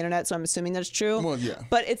 it's on the internet, so I'm assuming that's true. Well, yeah.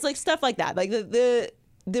 But it's like stuff like that. Like, the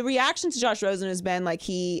reaction to Josh Rosen has been like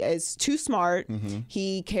he is too smart.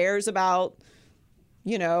 He cares about,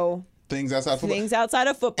 things outside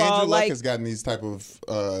of football. Andrew Luck has gotten these type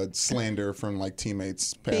of slander from like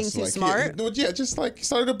teammmates. Being too smart? Yeah, just like he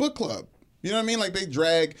started a book club. You know what I mean? Like they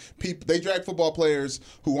drag football players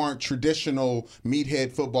who aren't traditional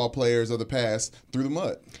meathead football players of the past through the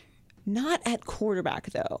mud. Not at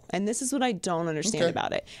quarterback, though. And this is what I don't understand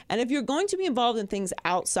about it. And if you're going to be involved in things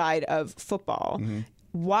outside of football,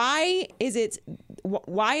 why is it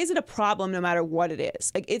a problem no matter what it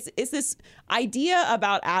is? Like it's this idea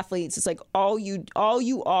about athletes. It's like all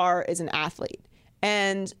you are is an athlete,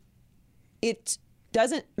 and it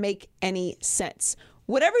doesn't make any sense.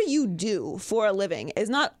 Whatever you do for a living is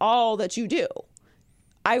not all that you do.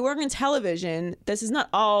 I work in television. This is not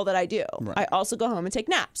all that I do. Right. I also go home and take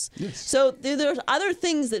naps. Yes. So there's other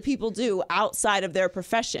things that people do outside of their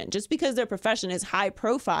profession. Just because their profession is high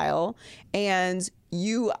profile and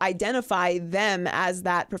you identify them as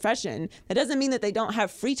that profession, that doesn't mean that they don't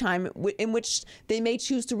have free time in which they may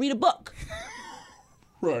choose to read a book.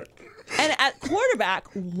 Right. And at quarterback,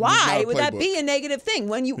 why would that be a negative thing?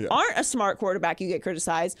 When you aren't a smart quarterback, you get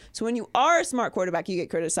criticized. So when you are a smart quarterback, you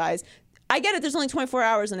get criticized. I get it, there's only 24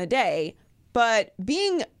 hours in a day, but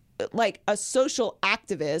being like a social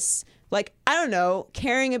activist, like, I don't know,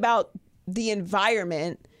 caring about the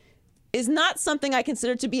environment is not something I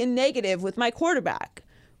consider to be a negative with my quarterback.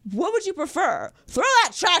 What would you prefer? Throw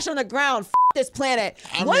that trash on the ground, this planet.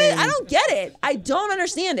 I don't get it. I don't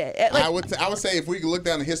understand it. I would say if we could look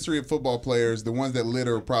down the history of football players, the ones that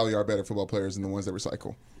litter probably are better football players than the ones that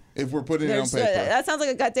recycle. If we're putting it on paper. That sounds like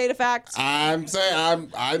a gut data fact. I'm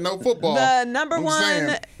saying I know football. The number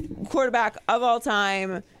one quarterback of all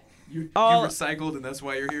time. You recycled, and that's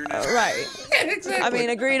why you're here now. Right. Exactly. I mean,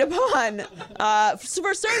 agreed upon.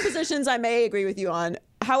 For certain positions, I may agree with you on.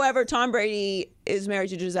 However, Tom Brady is married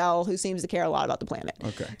to Giselle, who seems to care a lot about the planet.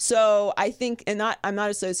 Okay. So I think, I'm not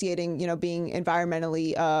associating, being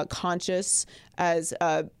environmentally conscious as,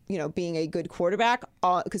 being a good quarterback,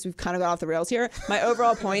 because we've kind of got off the rails here. My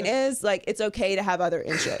overall point is, like, it's okay to have other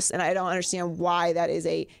interests, and I don't understand why that is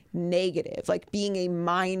a negative. Like, being a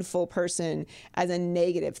mindful person as a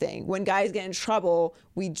negative thing. When guys get in trouble,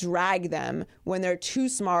 we drag them. When they're too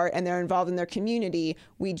smart and they're involved in their community,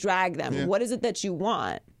 we drag them. Yeah. What is it that you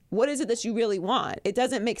want? What is it that you really want? It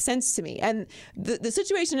doesn't make sense to me. And the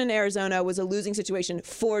situation in Arizona was a losing situation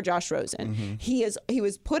for Josh Rosen. He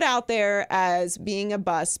was put out there as being a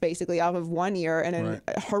bust, basically, off of 1 year and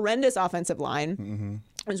a horrendous offensive line.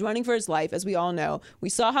 Was running for his life, as we all know. We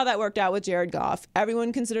saw how that worked out with Jared Goff.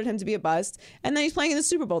 Everyone considered him to be a bust. And then he's playing in the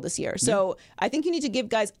Super Bowl this year. So I think you need to give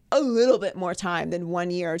guys a little bit more time than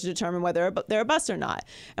 1 year to determine whether they're a bust or not.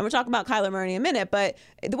 And we're talking about Kyler Murray in a minute, but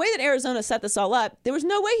the way that Arizona set this all up, there was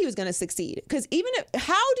no way he was going to succeed. Because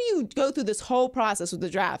how do you go through this whole process with the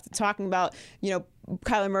draft, talking about,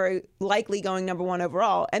 Kyler Murray likely going number 1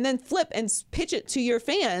 overall, and then flip and pitch it to your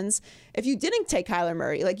fans if you didn't take Kyler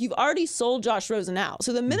Murray? Like, you've already sold Josh Rosen out.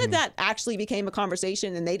 So the minute that actually became a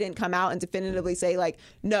conversation and they didn't come out and definitively say, like,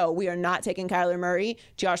 no, we are not taking Kyler Murray,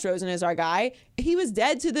 Josh Rosen is our guy, he was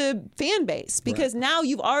dead to the fan base, because now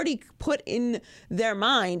you've already put in their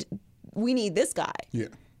mind, we need this guy. Yeah.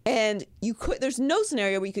 And there's no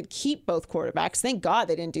scenario where you could keep both quarterbacks. Thank God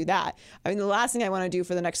they didn't do that. I mean, the last thing I want to do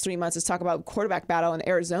for the next 3 months is talk about quarterback battle in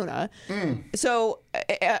Arizona. So,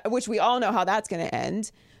 which we all know how that's going to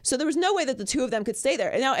end. So there was no way that the two of them could stay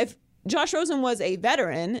there. And now if Josh Rosen was a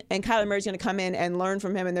veteran and Kyler Murray's going to come in and learn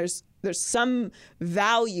from him, and there's some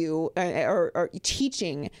value or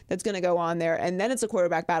teaching that's going to go on there, and then it's a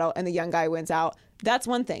quarterback battle and the young guy wins out, that's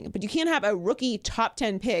one thing. But you can't have a rookie top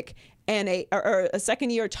 10 pick and a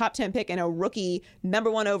second-year top 10 pick and a rookie number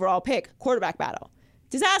 1 overall pick quarterback battle.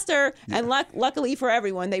 Disaster. Yeah. And luckily for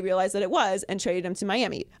everyone, they realized that it was and traded him to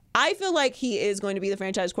Miami. I feel like he is going to be the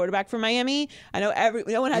franchise quarterback for Miami. I know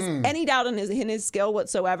no one has any doubt in his skill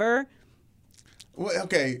whatsoever. Well,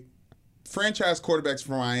 okay, franchise quarterbacks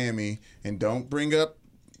for Miami, and don't bring up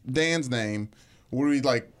Dan's name. What are we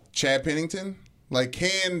like, Chad Pennington? Like,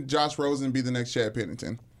 can Josh Rosen be the next Chad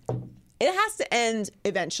Pennington? It has to end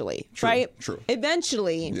eventually, right? True.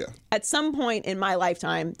 Eventually, at some point in my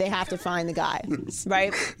lifetime, they have to find the guy,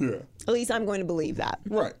 right? Yeah. At least I'm going to believe that.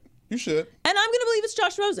 Right. You should. And I'm going to believe it's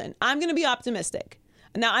Josh Rosen. I'm going to be optimistic.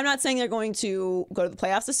 Now, I'm not saying they're going to go to the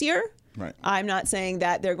playoffs this year. Right. I'm not saying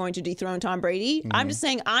that they're going to dethrone Tom Brady. I'm just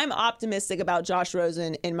saying I'm optimistic about Josh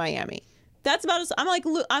Rosen in Miami. That's about as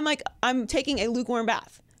I'm taking a lukewarm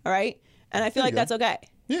bath. All right, and I feel like that's okay.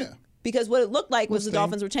 Yeah. Because what it looked like was the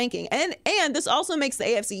Dolphins were tanking, and this also makes the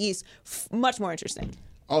AFC East much more interesting.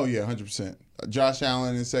 Oh yeah, 100%. Josh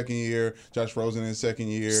Allen in his second year, Josh Rosen in his second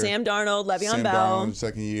year, Sam Darnold, Le'Veon Bell Darnold in his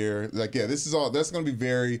second year. Like, yeah, that's going to be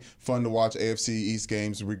very fun to watch AFC East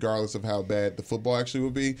games, regardless of how bad the football actually will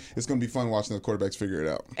be. It's going to be fun watching the quarterbacks figure it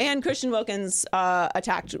out. And Christian Wilkins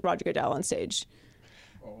attacked Roger Goodell on stage.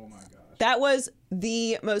 Oh my gosh, that was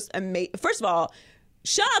the most amazing. First of all,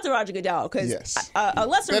 shout out to Roger Goodell, because a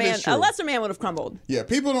lesser man would have crumbled. Yeah,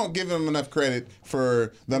 people don't give him enough credit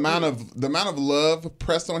for the amount of love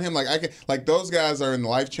pressed on him. Like those guys are in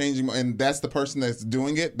life changing, and that's the person that's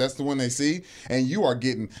doing it. That's the one they see, and you are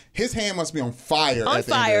getting his hand must be on fire. At the end of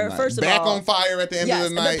the night. First of back all, on fire at the end of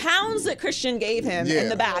the night. The pounds that Christian gave him in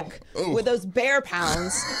the back with those bear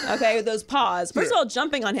pounds, okay, with those paws. First of all,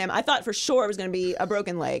 jumping on him, I thought for sure it was going to be a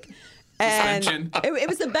broken leg. And it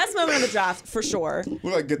was the best moment of the draft for sure.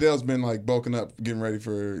 Well, like Goodell's been like bulking up, getting ready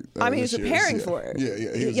for. He was preparing for it.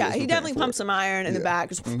 Yeah. He definitely pumped some iron in the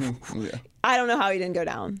back. I don't know how he didn't go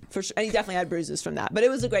down for sure. And he definitely had bruises from that. But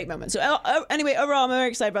it was a great moment. So anyway, overall, I'm very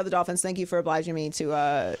excited about the Dolphins. Thank you for obliging me to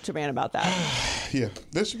rant about that. Yeah,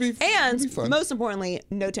 this should be. And fun. Most importantly,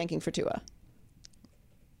 no tanking for Tua.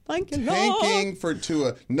 Thank you, Lord. Tanking for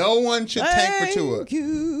Tua. No one should tank for Tua.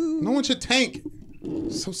 No one should tank.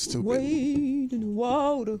 So stupid. Wade in the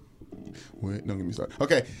water. Wait, don't get me started.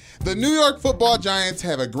 Okay, the New York Football Giants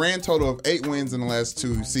have a grand total of 8 wins in the last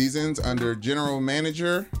 2 seasons under general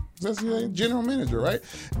manager. Is that his name? General manager, right?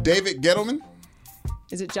 David Gettleman.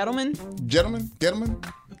 Is it Gentleman? Gettleman.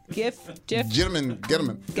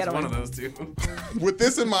 It's one of those two. With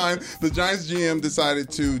this in mind, the Giants GM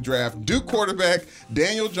decided to draft Duke quarterback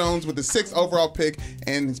Daniel Jones with the 6th overall pick,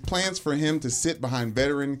 and his plans for him to sit behind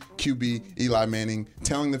veteran QB Eli Manning,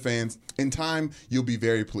 telling the fans, "In time, you'll be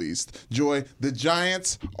very pleased." Joy, the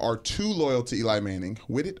Giants are too loyal to Eli Manning.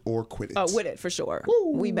 With it or quit it? Oh, with it for sure.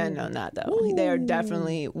 We've been on that though. They are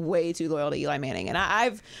definitely way too loyal to Eli Manning, and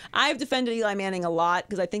I've defended Eli Manning a lot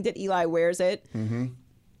because I think that Eli wears it.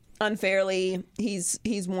 Unfairly. He's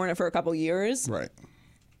worn it for a couple years. Right.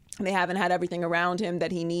 They haven't had everything around him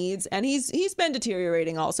that he needs, and he's been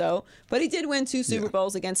deteriorating also. But he did win 2 Super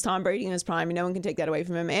Bowls against Tom Brady in his prime, and no one can take that away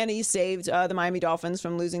from him. And he saved the Miami Dolphins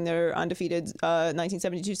from losing their undefeated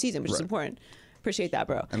 1972 season, which is important. Appreciate that,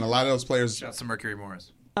 bro. And a lot of those players. Shout out to Mercury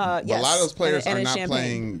Morris. But a lot of those players are not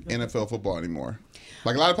playing NFL football anymore.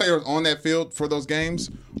 Like a lot of players on that field for those games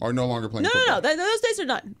are no longer playing football. No. Those days are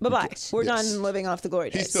done. Bye-bye. We're done living off the glory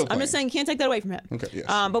days. I'm just saying, can't take that away from him. Okay, yes.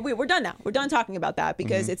 But we're done now. We're done talking about that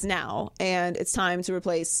because it's now, and it's time to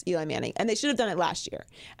replace Eli Manning. And they should have done it last year.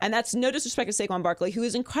 And that's no disrespect to Saquon Barkley, who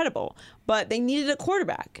is incredible, but they needed a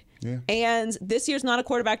quarterback. Yeah. And this year's not a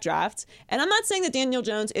quarterback draft. And I'm not saying that Daniel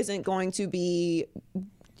Jones isn't going to be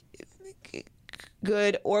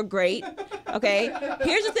good or great. Okay.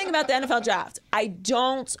 Here's the thing about the NFL draft. I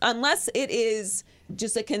don't, unless it is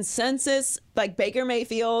just a consensus, like Baker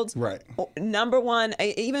Mayfield, right? Number 1,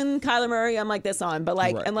 even Kyler Murray, I'm like this on, but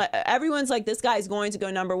like, unless everyone's like, this guy's going to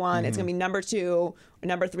go number 1, it's going to be number 2, or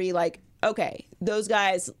number 3. Like, okay, those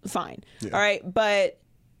guys, fine. All right. But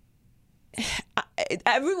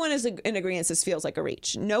everyone is in agreement this feels like a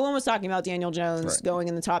reach. No one was talking about Daniel Jones going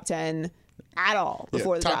in the top 10 at all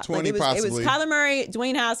before the top draft. 20 it was possibly. Kyler Murray,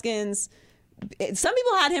 Dwayne Haskins, some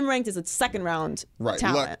people had him ranked as a second round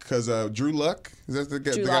talent. Luck, because Drew Luck, is that the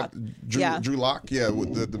guy? Drew Lock. Drew Lock,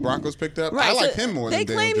 with the Broncos picked up. Right. I like him more than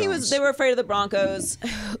Daniel Jones. They were afraid of the Broncos.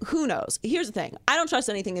 Who knows? Here's the thing. I don't trust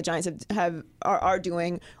anything the Giants are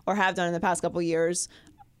doing or have done in the past couple of years,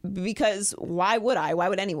 because why would I? Why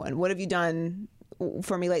would anyone? What have you done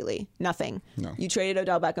for me lately? Nothing. No. You traded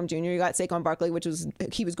Odell Beckham Jr. You got Saquon Barkley,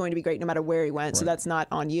 he was going to be great no matter where he went, so that's not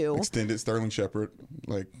on you. Extended Sterling Shepard.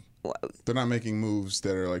 Like, they're not making moves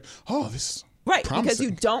that are like, oh, this is right, promising. because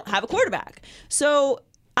you don't have a quarterback. So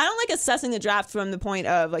I don't like assessing the draft from the point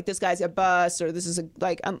of like, this guy's a bust, or this is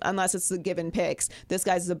unless it's the given picks, this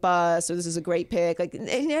guy's a bust, or this is a great pick. Like,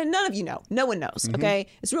 none of you know. No one knows. Okay,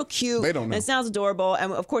 it's real cute. They don't know. And it sounds adorable.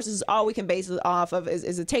 And of course, this is all we can base it off of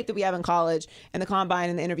is the tape that we have in college and the combine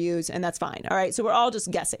and the interviews, and that's fine. All right, so we're all just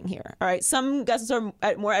guessing here. All right, some guesses are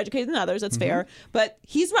more educated than others. That's fair. But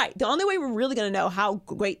he's right. The only way we're really going to know how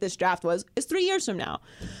great this draft was is 3 years from now.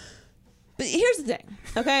 But here's the thing,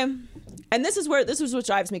 okay? And this is what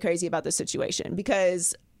drives me crazy about this situation,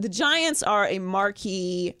 because the Giants are a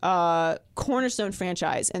marquee cornerstone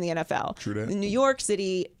franchise in the NFL. True that. In New York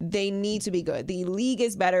City, they need to be good. The league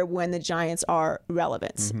is better when the Giants are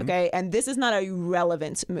relevant, okay? And this is not a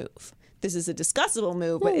relevant move. This is a discussable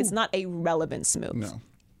move, but it's not a relevance move. No.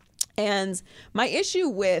 And my issue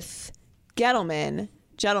with Gettleman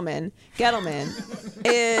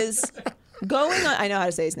is going on. I know how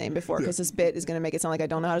to say his name before, because this bit is going to make it sound like I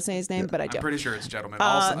don't know how to say his name, but I do. I'm pretty sure it's Gentleman.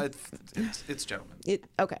 Also, it's Gentleman.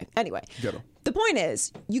 Okay. Anyway, Ghetto. The point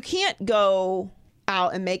is, you can't go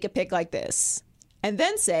out and make a pick like this and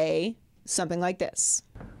then say something like this.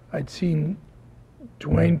 I'd seen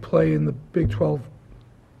Dwayne play in the Big 12.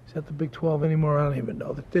 Is that the Big 12 anymore? I don't even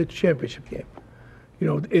know. The championship game,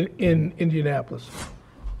 in Indianapolis.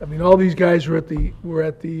 I mean, all these guys were at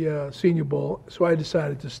the Senior Bowl, so I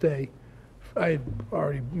decided to stay. I had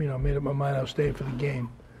already, made up my mind I was staying for the game.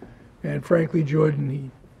 And frankly,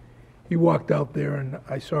 Jordin, he walked out there, and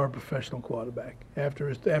I saw a professional quarterback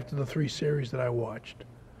after the 3 series that I watched.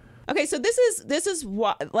 Okay, so this is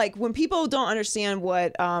what, like, when people don't understand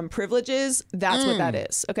what privilege is, that's what that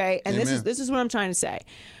is. Okay, and Amen. this is what I'm trying to say.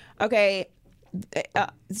 Okay. I'm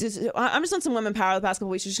just on some women power the past couple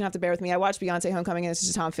weeks. You're just gonna have to bear with me. I watched Beyonce Homecoming, and this is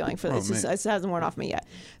just how I'm feeling. It hasn't worn off me yet.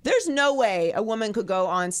 There's no way a woman could go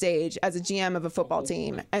on stage as a GM of a football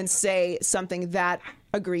team and say something that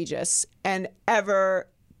egregious and ever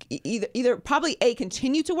either probably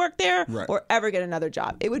continue to work there, right, or ever get another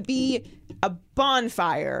job. It would be a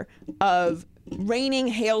bonfire of raining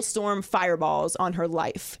hailstorm fireballs on her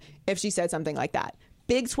life if she said something like that.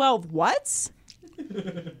 Big 12 what?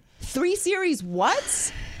 3 series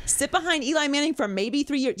what? Sit behind Eli Manning for maybe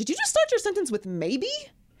 3 years. Did you just start your sentence with maybe?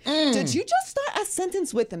 Did you just start a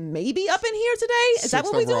sentence with maybe up in here today? Is that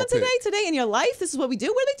what we're doing today? Today in your life? This is what we do?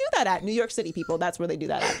 Where they do that at? New York City, people. That's where they do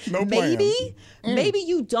that at. No maybe, maybe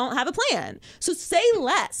you don't have a plan. So say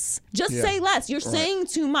less. Just say less. You're saying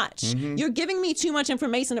too much. You're giving me too much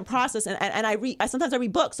information to process. And I sometimes I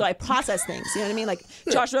read books, so I process things. You know what I mean? Like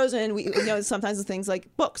Josh Rosen, sometimes the things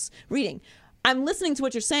like books, reading. I'm listening to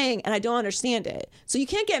what you're saying, and I don't understand it. So you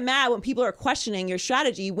can't get mad when people are questioning your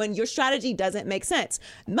strategy when your strategy doesn't make sense.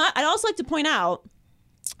 I'd also like to point out,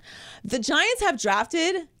 the Giants have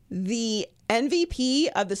drafted the MVP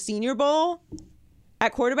of the Senior Bowl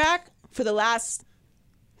at quarterback for the last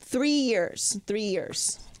 3 years. 3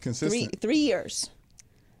 years. Consistent. 3 years.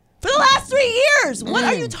 For the last 3 years! What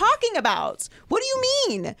are you talking about? What do you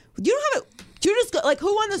mean? You don't have it. You just go, like,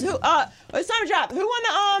 who won this? It's time to drop. Who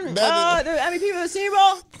won the MVP of the Senior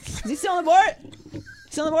Bowl? Is he still on the board?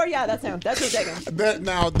 Still on the board? Yeah, that's him. That's what we're taking. That's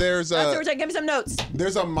what we're taking. Give me some notes.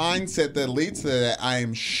 There's a mindset that leads to that, I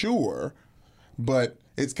am sure, but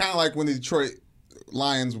it's kind of like when the Detroit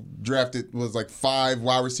Lions drafted was like 5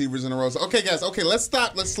 wide receivers in a row. So, okay, guys, let's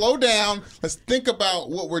stop. Let's slow down. Let's think about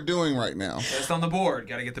what we're doing right now. Best on the board.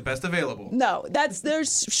 Got to get the best available. No,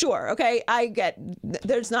 sure. Okay,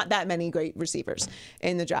 there's not that many great receivers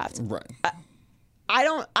in the draft. Right. I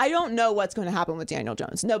don't know what's going to happen with Daniel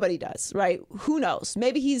Jones. Nobody does, right? Who knows?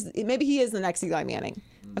 Maybe he is the next Eli Manning.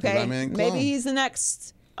 Okay, Eli Manning clone. Maybe he's the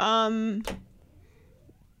next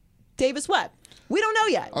Davis Webb. We don't know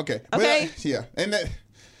yet. Okay. Okay. Yeah, and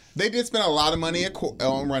they did spend a lot of money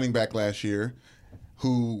on running back last year,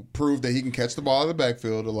 who proved that he can catch the ball out of the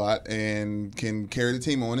backfield a lot and can carry the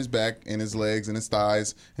team on his back and his legs and his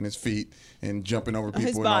thighs and his feet and jumping over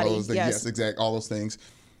people and all those things. Yes, exactly. All those things.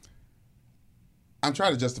 I'm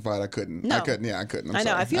trying to justify it. I couldn't. No. I couldn't. Yeah, I couldn't. I'm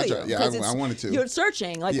sorry. I feel you. Yeah, I wanted to. You're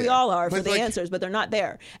searching, like we all are, for the answers, but they're not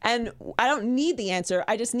there. And I don't need the answer.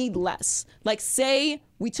 I just need less. Like, say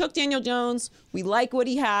we took Daniel Jones, we like what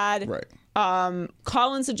he had. Right.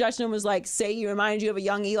 Colin's suggestion was like, say he reminded you of a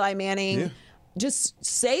young Eli Manning. Yeah. Just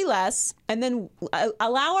say less and then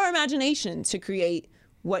allow our imagination to create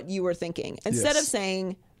what you were thinking instead of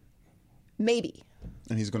saying maybe.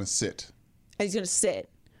 And he's going to sit. And he's going to sit.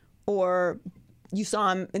 Or you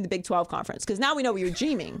saw him in the Big 12 conference. Because now we know you were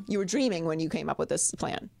dreaming. You were dreaming when you came up with this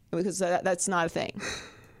plan. Because that's not a thing.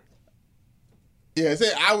 Yeah,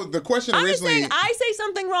 the question originally. I say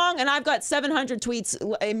something wrong, and I've got 700 tweets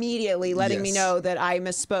immediately letting me know that I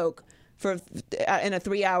misspoke in a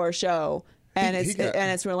 3-hour show, and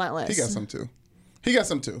it's relentless. He got some too.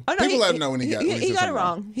 Oh, no, people let him know when he got it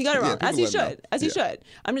wrong. He got it wrong, as he should. He Yeah. should.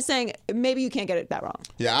 I'm just saying, maybe you can't get it that wrong.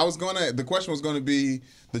 Yeah, the question was going to be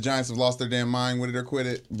the Giants have lost their damn mind, with it or quit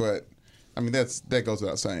it, but I mean that goes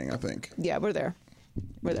without saying, I think. Yeah, we're there.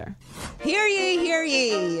 Hear ye, hear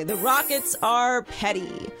ye. The Rockets are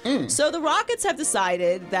petty. So the Rockets have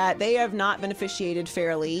decided that they have not been officiated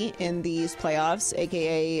fairly in these playoffs,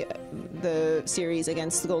 a.k.a. the series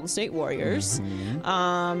against the Golden State Warriors.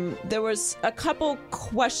 There was a couple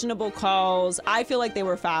questionable calls. I feel like they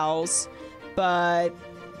were fouls, but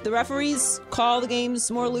the referees call the games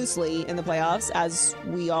more loosely in the playoffs, as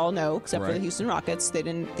we all know, except for the Houston Rockets. They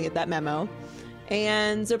didn't get that memo.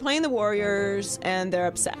 And they're playing the Warriors, and they're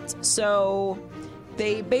upset. So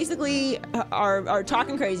they basically are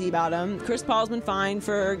talking crazy about him. Chris Paul's been fined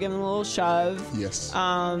for giving him a little shove. Yes.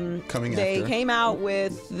 They came out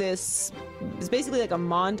with this. It's basically like a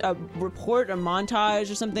montage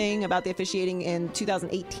or something about the officiating in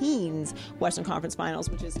 2018's Western Conference Finals,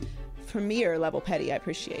 which is premier level petty. I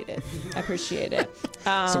appreciate it.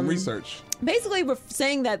 Some research. Basically, we're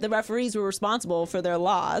saying that the referees were responsible for their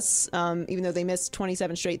loss, even though they missed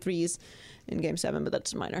 27 straight threes in Game 7, but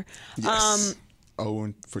that's minor. Yes.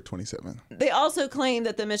 0 for 27. They also claim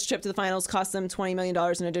that the missed trip to the finals cost them $20 million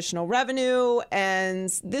in additional revenue, and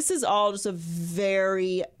this is all just a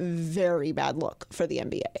very, very bad look for the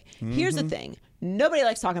NBA. Here's the thing. Nobody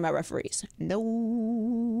likes talking about referees.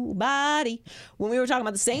 Nobody. When we were talking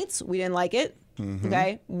about the Saints, we didn't like it.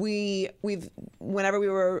 Okay, whenever we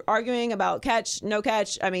were arguing about catch, no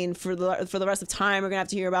catch. I mean, for the rest of time, we're gonna have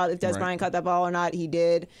to hear about if Des Bryant caught that ball or not. He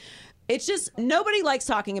did. It's just nobody likes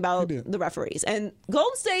talking about the referees, and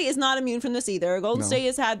Golden State is not immune from this either. Golden State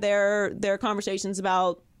has had their conversations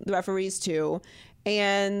about the referees too,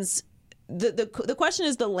 and the question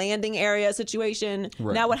is the landing area situation.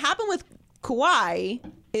 Now, what happened with Kawhi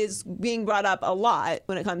is being brought up a lot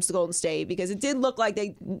when it comes to Golden State, because it did look like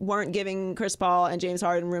they weren't giving Chris Paul and James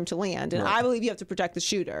Harden room to land, and I believe you have to protect the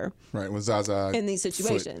shooter. Right, with Zaza in these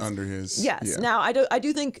situations foot under his. Yes. Yeah. Now I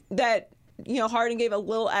do think that Harden gave a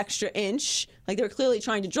little extra inch. Like, they were clearly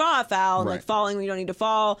trying to draw a foul, and like falling when you don't need to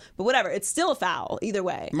fall, but whatever. It's still a foul either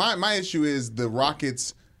way. My issue is the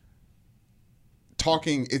Rockets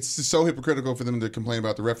talking. It's so hypocritical for them to complain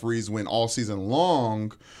about the referees when all season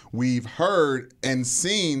long we've heard and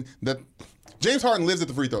seen that James Harden lives at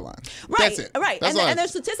the free throw line. That's it. Right. That's and their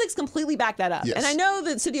statistics completely back that up. Yes. And I know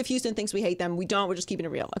the city of Houston thinks we hate them. We don't. We're just keeping it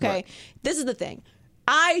real. Okay. This is the thing.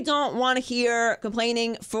 I don't want to hear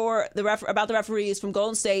complaining about the referees from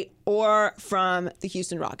Golden State or from the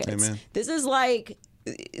Houston Rockets. Amen. This is like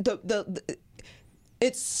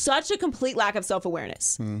it's such a complete lack of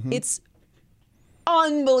self-awareness. It's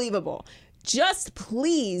unbelievable. Just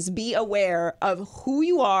please be aware of who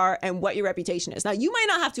you are and what your reputation is. Now, you might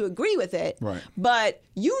not have to agree with it, but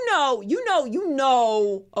you know,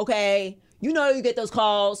 okay? You know you get those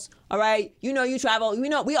calls, all right? You know you travel.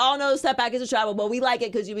 We all know step back is a travel, but we like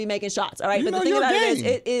it because you be making shots, all right? But the thing about it is,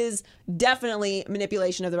 it is definitely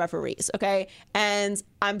manipulation of the referees, okay? And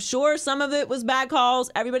I'm sure some of it was bad calls.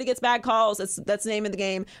 Everybody gets bad calls. That's the name of the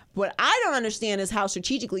game. What I don't understand is how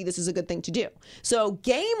strategically this is a good thing to do. So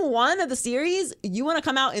Game 1 of the series, you want to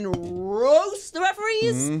come out and roast the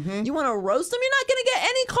referees? You want to roast them? You're not going to get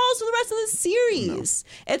any calls for the rest of the series.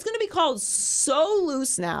 No. It's going to be called so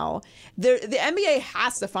loose now. The NBA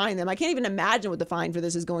has to fine them. I can't even imagine what the fine for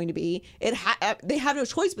this is going to be. They have no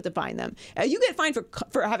choice but to fine them. You get fined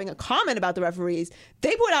for having a comment about the referees.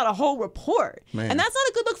 They put out a whole report. And that's not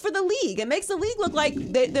a good look for the league. It makes the league look like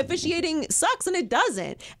the officiating sucks, and it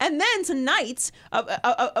doesn't. And then tonight, of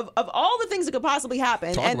all the things that could possibly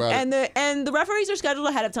happen, and the referees are scheduled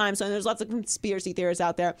ahead of time, so there's lots of conspiracy theorists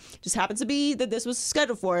out there. Just happens to be that this was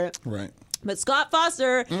scheduled for it. Right. But Scott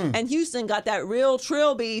Foster and Houston got that real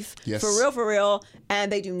Trill beef, for real,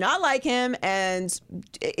 and they do not like him, and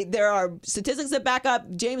there are statistics that back up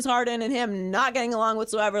James Harden and him not getting along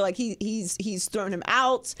whatsoever. Like, he's thrown him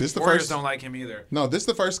out. Warriors don't like him either. No, this is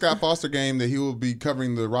the first Scott Foster game that he will be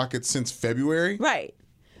covering the Rockets since February. Right.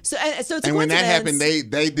 So it's a and when that happened,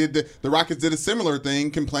 coincidence. they did the Rockets did a similar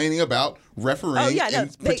thing, complaining about refereeing,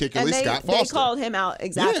 and particularly Scott Foster. They called him out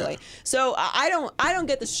exactly. Yeah. So I don't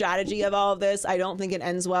get the strategy of all of this. I don't think it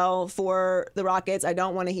ends well for the Rockets. I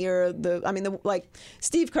don't want to hear like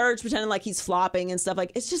Steve Kerr's pretending like he's flopping and stuff.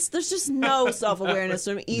 Like there's just no self-awareness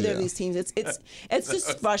from either of these teams. It's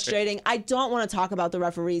just frustrating. I don't want to talk about the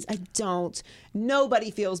referees. I don't.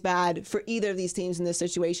 Nobody feels bad for either of these teams in this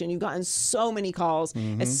situation. You've gotten so many calls,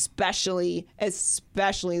 especially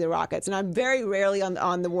the Rockets. And I'm very rarely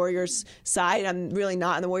on the Warriors side. I'm really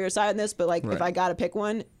not on the Warriors side in this, but if I got to pick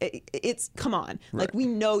one, it's come on. Right. Like we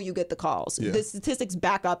know you get the calls. Yeah. The statistics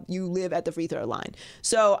back up you live at the free throw line.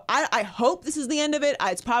 So I hope this is the end of it.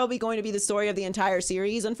 It's probably going to be the story of the entire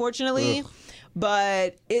series, unfortunately. Ugh.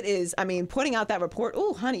 But it is, putting out that report,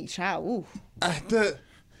 ooh, honey, child, ooh.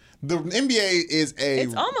 The NBA is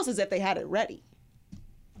it's almost as if they had it ready.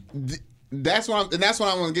 That's what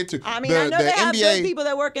I want to get to. I know they have good people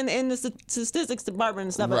that work in the statistics department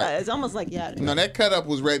and stuff like that. It's almost like, No, that cut up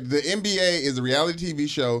was ready. The NBA is a reality TV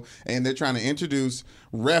show, and they're trying to introduce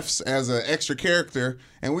refs as an extra character,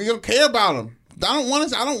 and we don't care about them. I don't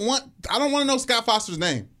want to know Scott Foster's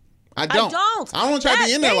name. I don't want to try to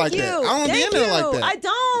be in there like that. I don't want to be in there like that. I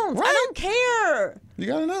don't. Right? I don't care. You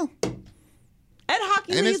got to know. Ed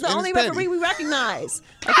Hockey Lee is the only referee we recognize.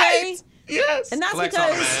 Okay? Right. Yes. And that's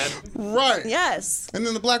because... Right. Yes. And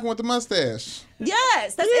then the black one with the mustache.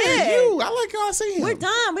 Yes, that's it. You. I like how I see him. We're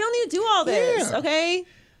done. We don't need to do all this, yeah. okay?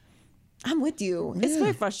 I'm with you. Yeah. It's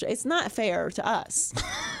very frustrating. It's not fair to us.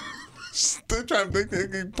 They're trying to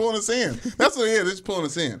they're pulling us in. That's what it is. They're just pulling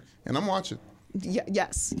us in. And I'm watching.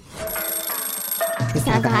 Yes. It's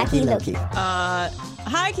time for High Key Low Key.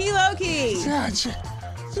 High Key Low Key. Gotcha.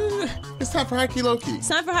 It's time for High Key Low Key. It's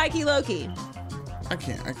time for High Key Low Key. I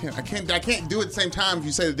can't do it at the same time if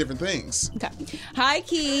you say the different things. Okay. High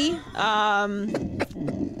key,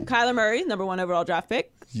 Kyler Murray, number 1 overall draft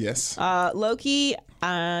pick. Yes. Low key,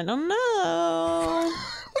 I don't know.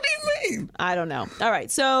 What do you mean? I don't know. All right.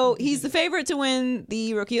 So he's the favorite to win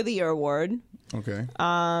the Rookie of the Year award. Okay.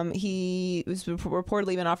 He was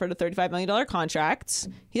reportedly been offered a $35 million contract.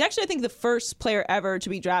 He's actually, I think, the first player ever to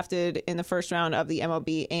be drafted in the first round of the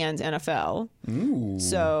MLB and NFL. Ooh.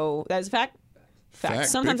 So that is a fact.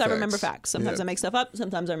 Facts. Sometimes I remember facts. Sometimes yeah. I make stuff up.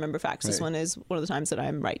 Sometimes I remember facts. This one is one of the times that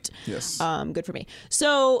I'm right. Yes. Good for me.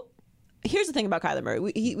 So here's the thing about Kyler Murray.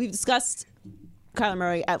 We've discussed Kyler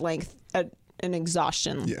Murray at length at an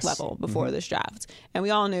exhaustion level before this draft. And we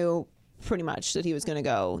all knew pretty much that he was going to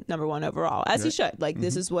go number 1 overall, as he should. Like,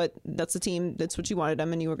 that's the team, that's what you wanted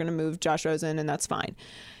him, and you were going to move Josh Rosen, and that's fine.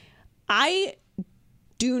 I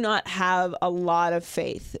do not have a lot of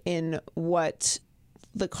faith in what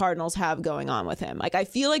the Cardinals have going on with him. Like, I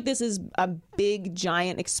feel like this is a big,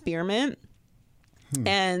 giant experiment.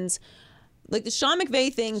 And like the Sean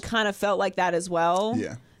McVay thing kind of felt like that as well.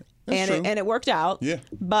 Yeah. And it worked out. Yeah.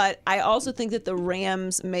 But I also think that the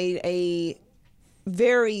Rams made a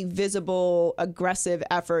very visible, aggressive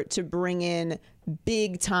effort to bring in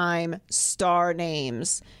big time star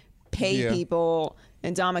names, pay people,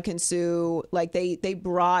 and Ndamukong Suh. Like they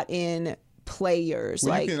brought in players.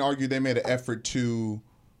 Well, like, you can argue they made an effort to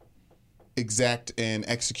exact and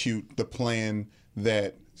execute the plan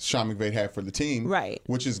that Sean McVay had for the team, right?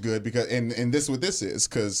 Which is good because and this is what this is,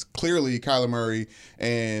 because clearly Kyler Murray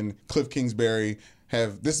and Cliff Kingsbury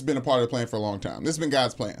this has been a part of the plan for a long time. This has been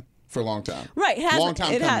God's plan for a long time. Right. It has. Long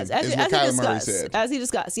time it coming, has. As he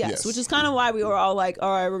discussed, yes. Which is kind of why we were all like, all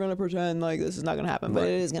right, we're going to pretend like this is not going to happen, but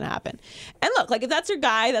it is going to happen. And look, like if that's your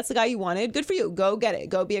guy, that's the guy you wanted, good for you. Go get it.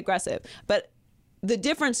 Go be aggressive. But the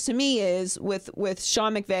difference to me is with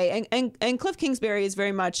Sean McVay and Cliff Kingsbury is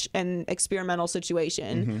very much an experimental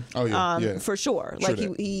situation. Oh, yeah. For sure. Like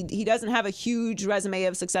he doesn't have a huge resume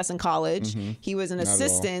of success in college. He was an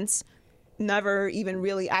assistant, never even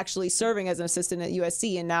really actually serving as an assistant at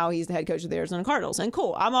USC, and now he's the head coach of the Arizona Cardinals. And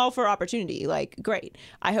cool, I'm all for opportunity. Like, great.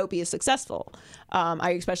 I hope he is successful.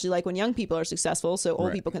 I especially like when young people are successful, so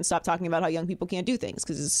old people can stop talking about how young people can't do things,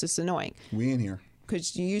 because it's just annoying. We in here.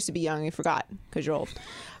 Because you used to be young and you forgot because you're old.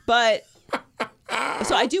 But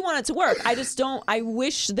so I do want it to work. I just don't. I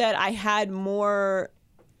wish that I had more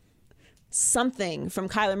something from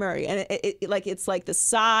Kyler Murray, and it's like the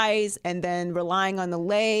size, and then relying on the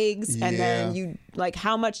legs, and then you like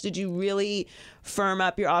how much did you really firm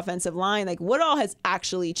up your offensive line? Like what all has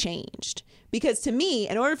actually changed? Because to me,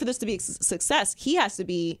 in order for this to be a success, he has to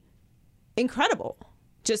be incredible,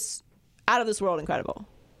 just out of this world incredible.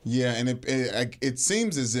 Yeah, and it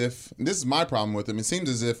seems as if, this is my problem with him, it seems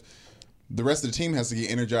as if the rest of the team has to get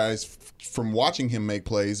energized from watching him make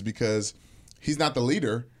plays, because he's not the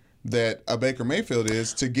leader. that a Baker Mayfield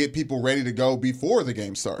is to get people ready to go before the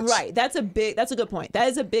game starts. Right. That's a good point. That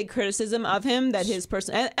is a big criticism of him, that his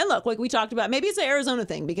person. And look, like we talked about, maybe it's an Arizona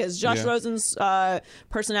thing because Josh Rosen's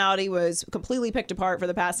personality was completely picked apart for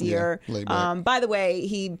the past year. By the way,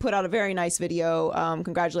 he put out a very nice video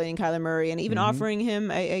congratulating Kyler Murray and even offering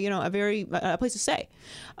him a place to stay.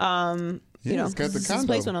 He's got the condo.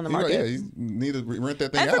 Placement on the market. Yeah, you need to rent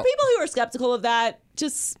that thing out. And for people who are skeptical of that,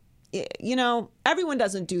 just, everyone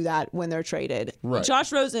doesn't do that when they're traded. Right.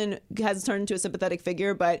 Josh Rosen has turned into a sympathetic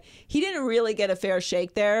figure, but he didn't really get a fair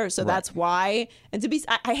shake there, so that's why. And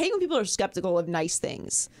I hate when people are skeptical of nice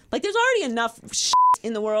things. Like, there's already enough shit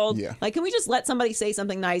in the world. Yeah. Like, can we just let somebody say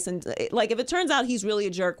something nice? And like, if it turns out he's really a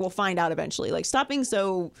jerk, we'll find out eventually. Like, stop being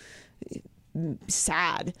so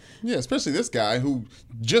sad. Yeah, especially this guy who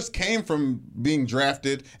just came from being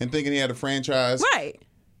drafted and thinking he had a franchise. Right.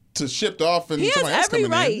 To shipped off and he somebody has else every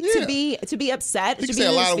coming right in. to be upset. He to could be say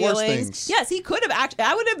in a lot his of feelings. worse things. Yes, he could have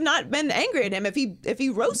I would have not been angry at him if he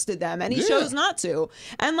roasted them, and he chose not to.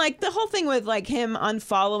 And like the whole thing with like him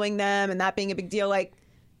unfollowing them and that being a big deal, like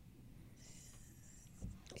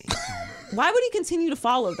why would he continue to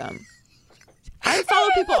follow them? I follow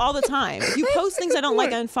people all the time. If you post things I don't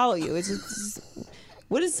like, I unfollow you.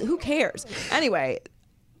 Who cares? Anyway,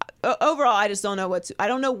 overall, I just don't know I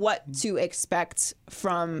don't know what to expect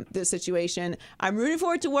from this situation. I'm rooting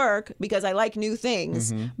for it to work because I like new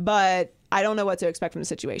things, but I don't know what to expect from the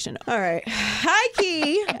situation. All right. High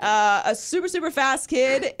key, a super, super fast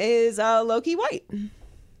kid is Loki White.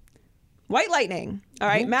 White Lightning. All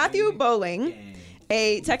right. Matthew Bowling,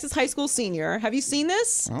 a Texas high school senior. Have you seen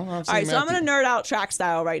this? I don't know. All right, so I'm going to nerd out track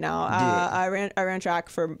style right now. I ran track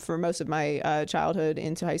for most of my childhood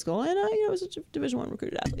into high school, and I was a Division I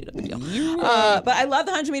recruited athlete. No big deal. But I love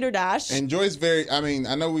the 100-meter dash. And Joy's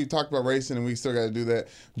I know we talked about racing, and we still got to do that.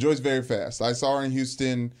 Joy's very fast. I saw her in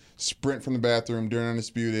Houston sprint from the bathroom during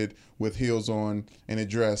Undisputed with heels on and a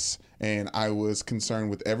dress, and I was concerned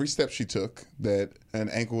with every step she took that an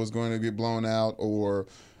ankle was going to get blown out, or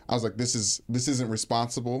I was like, this isn't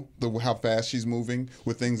responsible, how fast she's moving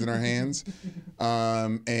with things in her hands. I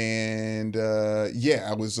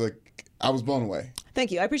was blown away.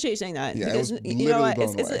 Thank you. I appreciate you saying that. Yeah, because, it was literally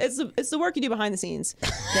blown away. It's the work you do behind the scenes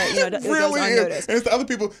that it goes unnoticed. And it's the other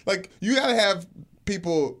people, like, you got to have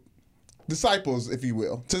people, disciples, if you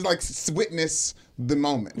will, to like witness the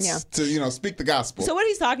moments, to speak the gospel. So what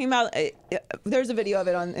he's talking about, there's a video of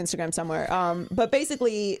it on Instagram somewhere, but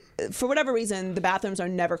basically, for whatever reason, the bathrooms are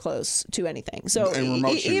never close to anything. So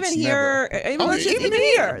even here,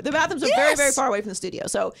 the bathrooms are very, very far away from the studio.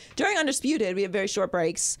 So during Undisputed, we have very short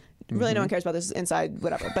breaks. Really, no one cares about this inside,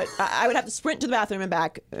 whatever. But I would have to sprint to the bathroom and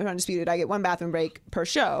back. Undisputed, I get one bathroom break per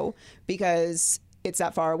show because it's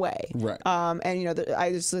that far away. Right. And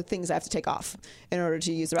there's the things I have to take off in order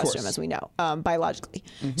to use the restroom, as we know, biologically.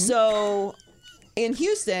 So in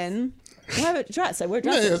Houston, I have a dress. I wear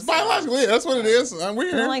dresses. Yeah, it's biologically. That's what it is. I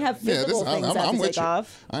don't have physical things I have to take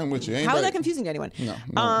off. I'm with you. How is that confusing to anyone?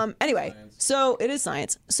 No. Anyway, so it is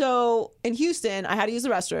science. So in Houston, I had to use the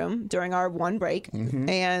restroom during our one break,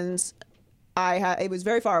 and it was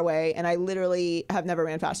very far away, and I literally have never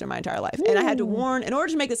ran faster in my entire life. And I had to warn, in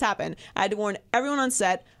order to make this happen, I had to warn everyone on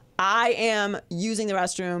set, I am using the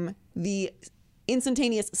restroom the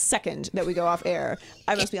instantaneous second that we go off air.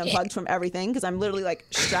 I must be unplugged from everything because I'm literally like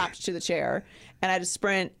strapped to the chair, and I just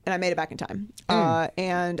sprint, and I made it back in time.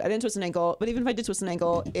 And I didn't twist an ankle, but even if I did twist an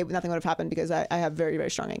ankle, nothing would have happened because I have very,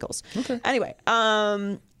 very strong ankles. Okay. Anyway,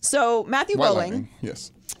 so Matthew Bowling.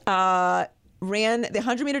 Yes. Ran the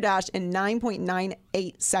 100-meter dash in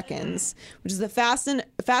 9.98 seconds, which is the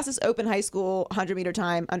fastest open high school 100-meter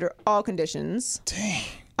time under all conditions. Dang.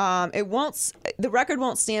 The record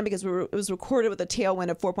won't stand because it was recorded with a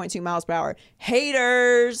tailwind of 4.2 miles per hour.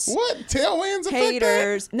 Haters. What? Tailwinds affect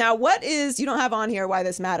Haters. That? Now, you don't have on here why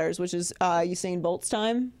this matters, which is Usain Bolt's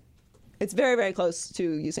time. It's very, very close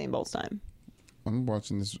to Usain Bolt's time. I'm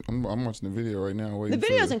watching this. I'm watching the video right now. The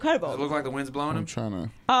video is incredible. Does it look like the wind's blowing him? I'm trying to.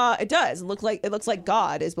 It does. It looks like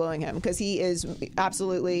God is blowing him because he is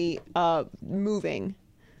absolutely moving.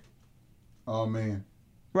 Oh man.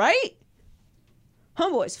 Right?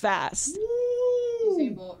 Homeboy's fast.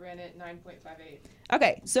 Usain Bolt ran it 9.58.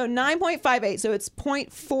 Okay, so 9.58, so it's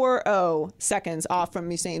 0.40 seconds off from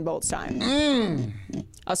Usain Bolt's time.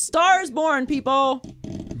 A star is born, people.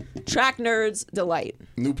 Track nerds delight.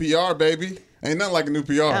 New PR, baby. Ain't nothing like a new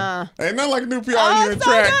PR. Ain't nothing like a new PR when you're in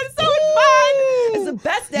so track. Good. It's so much fun. It's the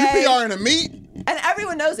best day. You PR in a meet. And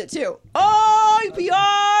everyone knows it, too. Oh, you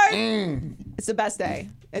PR. It's the best day.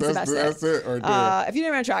 It's the best day. That's it right there. If you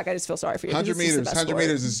didn't run track, I just feel sorry for you. 100 meters. 100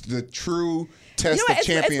 meters is the true test of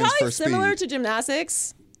champions it's probably for speed. similar to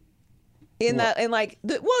gymnastics.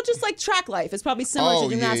 just like track life. It's probably similar to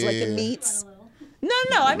gymnastics, like the meets. No.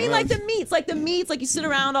 I mean, like the meets, like you sit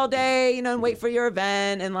around all day, and wait for your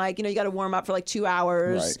event, and you got to warm up for like 2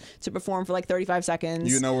 hours to perform for like 35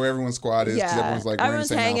 seconds. You know where everyone's squad is. Yeah, everyone's like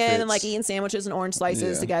hanging outfits. and like eating sandwiches and orange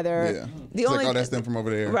slices together. Yeah, the only that's them from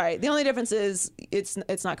over there. Right. The only difference is it's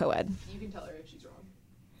not co-ed. You can tell her if she's wrong.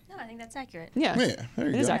 No, I think that's accurate. Yeah. There you go.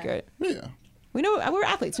 It is accurate. Yeah. We know we're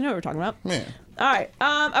athletes. We know what we're talking about. Yeah. All right.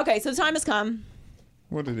 Okay. So the time has come.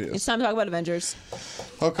 What it is? It's time to talk about Avengers.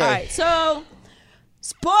 Okay. All right. So.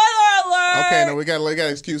 Spoiler alert! Okay, no, we got to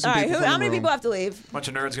excuse some people. How many people have to leave? A bunch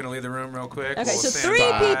of nerds gonna leave the room real quick. Okay, We'll so stand 3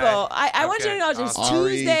 by. people. I want you to acknowledge it's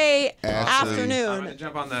Tuesday afternoon. I'm gonna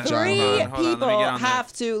jump on the 3 people have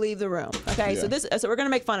have to leave the room. Okay, so we're gonna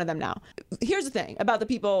make fun of them now. Here's the thing about the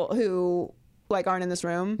people who aren't in this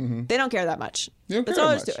room. They don't care that much. That's all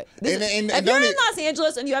there is to it. If you're in Los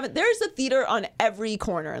Angeles and you haven't, there's a theater on every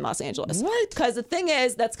corner in Los Angeles. What? Because the thing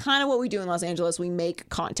is, that's kind of what we do in Los Angeles. We make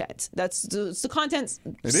content. It's the content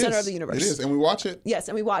center of the universe. It is, and we watch it. Yes,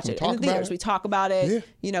 and we watch it in the theaters. We talk about it.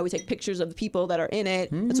 Yeah. We take pictures of the people that are in it.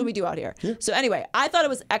 That's what we do out here. Yeah. So anyway, I thought it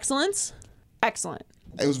was excellent. Excellent.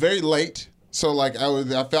 It was very late. So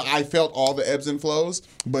I felt all the ebbs and flows,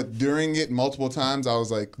 but during it multiple times I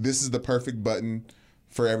was like, this is the perfect button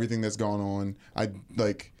for everything that's going on.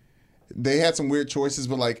 They had some weird choices,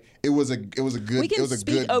 but it was a good. We can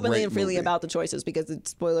speak openly and freely about the choices because the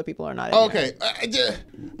spoiler people are not in here.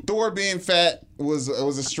 Thor being fat was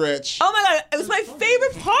a stretch. Oh my god, it was my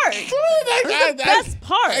favorite part. It was the best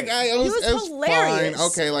part. He was hilarious. Fine.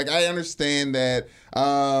 Okay, I understand that.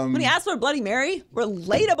 When he asked for a Bloody Mary,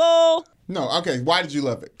 relatable. No, okay. Why did you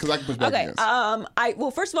love it? Because I can push back against.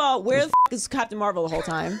 Well, first of all, where the is Captain Marvel the whole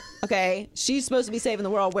time? Okay, she's supposed to be saving the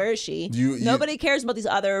world. Where is she? Nobody cares about these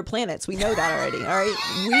other planets. We know that already. All right,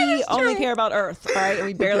 we only care about Earth. All right, and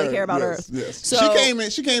we barely care about Earth. Yes. So She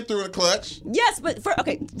came through in a clutch. Yes, but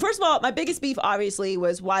first of all, my biggest beef obviously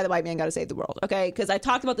was why the white man got to save the world. Okay, because I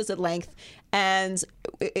talked about this at length, and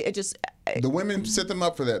it just. The women set them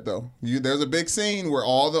up for that, though. There's a big scene where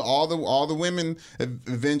all the women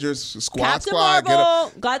Avengers squad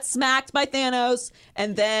Marvel got smacked by Thanos,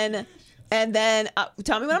 and then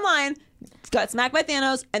tell me when I'm lying. Got smacked by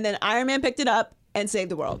Thanos, and then Iron Man picked it up and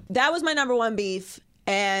saved the world. That was my number one beef.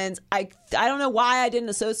 And I don't know why I didn't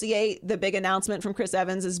associate the big announcement from Chris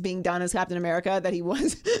Evans as being done as Captain America, that he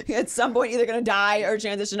was at some point either going to die or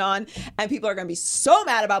transition on. And people are going to be so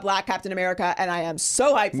mad about Black Captain America, and I am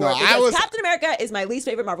so hyped for it because Captain America is my least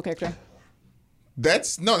favorite Marvel character.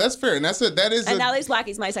 That's fair, and Natalie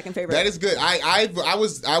Blacky's my second favorite. That is good. I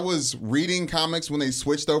was reading comics when they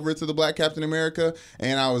switched over to the Black Captain America,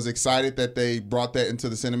 and I was excited that they brought that into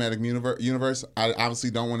the cinematic universe. I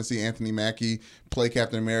obviously don't want to see Anthony Mackie play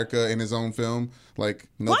Captain America in his own film.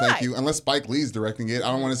 No, thank you. Unless Spike Lee's directing it,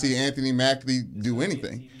 I don't want to see Anthony Mackie do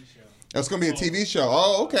anything. It's going to be a TV show.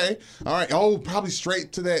 Oh, okay, all right. Oh, probably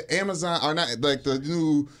straight to that Amazon or not the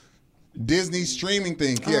new Disney streaming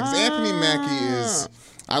thing. Yeah, because Anthony Mackie is,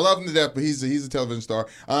 I love him to death, but he's a television star.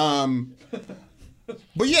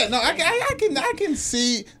 But yeah, no, I can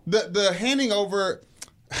see the handing over.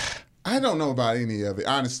 I don't know about any of it,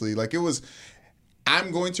 honestly. It was.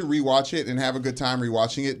 I'm going to rewatch it and have a good time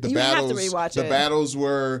rewatching it. You have to rewatch it. The battles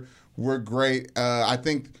were great. I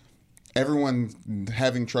think everyone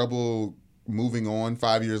having trouble moving on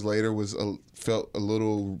 5 years later felt a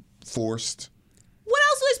little forced. What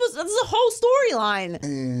else are they supposed to? This is a whole storyline.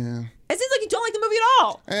 Yeah. It seems like you don't like the movie at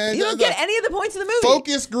all. And you don't get any of the points of the movie.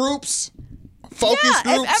 Focus groups.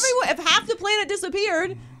 If half the planet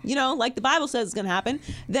disappeared, like the Bible says is going to happen,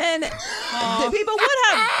 then the people would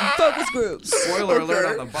have focus groups. Spoiler alert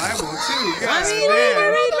on the Bible too. I mean, read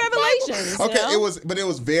Revelations. Okay, it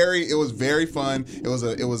was very fun. It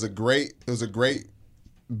was a great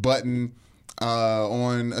button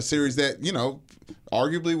on a series that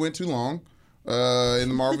arguably went too long. In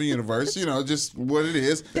the Marvel universe, just what it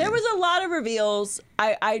is. There was a lot of reveals.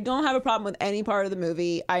 I don't have a problem with any part of the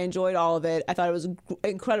movie. I enjoyed all of it. I thought it was an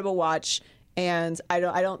incredible watch, and I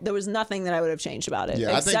don't. There was nothing that I would have changed about it,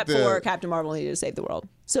 except for Captain Marvel needed to save the world.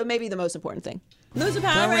 So maybe the most important thing. Loser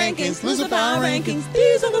Power Rankings. Loser Power Rankings.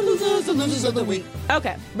 These are the losers of the week.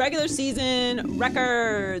 Okay, regular season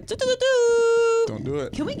record. Don't do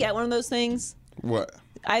it. Can we get one of those things? What?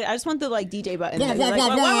 I just want the DJ button. We gotta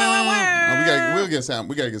get sound.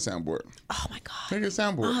 We gotta get soundboard. Oh my god. We gotta get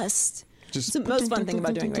soundboard. It's the most fun thing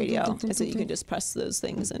about doing radio is that you can just press those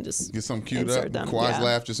things and just get some queued insert up. them. Kawhi's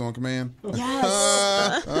laugh just on command.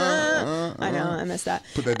 Yes. I know. I missed that.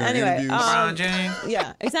 Put that during anyway, interviews.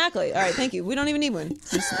 yeah, exactly. All right, thank you. We don't even need one.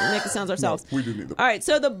 Just make the sounds ourselves. No, we do need them. All right,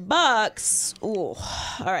 so the Bucks. Ooh.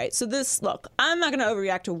 All right, so this, look, I'm not going to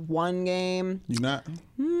overreact to one game. You not?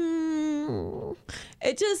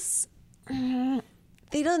 It just...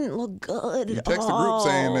 They doesn't look good You at text the group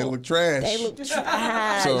saying they look trash. They look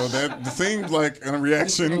trash. So that seems like a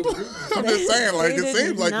reaction. I'm just saying, like, it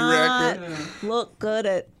seems like you reacted. Look good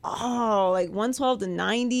at all. Like 112 to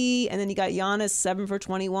 90, and then you got Giannis 7 for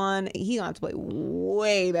 21. He gonna have to play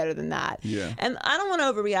way better than that. Yeah. And I don't want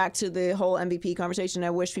to overreact to the whole MVP conversation. I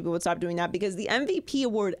wish people would stop doing that because the MVP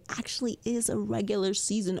award actually is a regular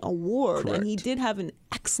season award. Correct. And he did have an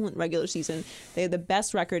excellent regular season. They had the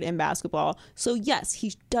best record in basketball. So yes,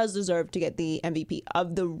 he does deserve to get the MVP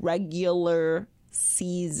of the regular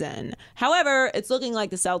season. However, it's looking like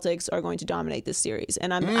the Celtics are going to dominate this series.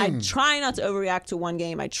 And I try not to overreact to one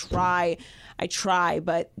game. I try,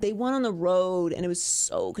 but they won on the road and it was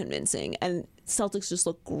so convincing. And Celtics just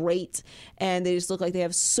look great. And they just look like they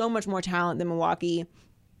have so much more talent than Milwaukee.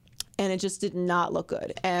 And it just did not look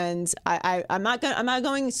good. And I'm not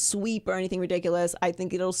going sweep or anything ridiculous. I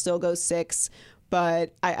think it'll still go 6.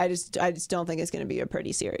 But I just don't think it's going to be a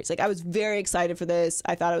pretty series. Like, I was very excited for this.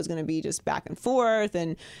 I thought it was going to be just back and forth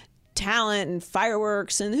and talent and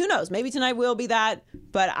fireworks and who knows, maybe tonight will be that.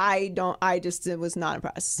 But I was not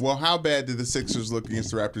impressed. Well, how bad did the Sixers look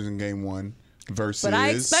against the Raptors in Game 1 versus? But I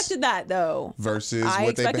expected that though. Versus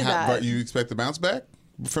what they you expect the bounce back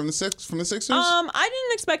from the Sixers? I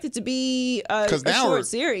didn't expect it to be a short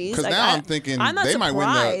series. Because now I'm thinking they might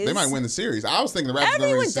win the series. I was thinking the Raptors.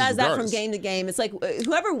 Everyone does that from game to game. It's like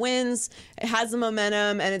whoever wins has the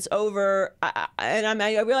momentum and it's over.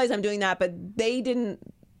 I realize I'm doing that, but they didn't.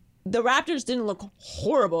 The Raptors didn't look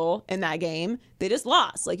horrible in that game. They just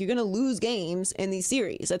lost. Like, you're going to lose games in these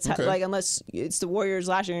series. That's like, unless it's the Warriors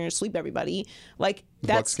last year and you're going to sweep everybody. Like, the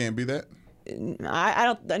Bucks can't be that.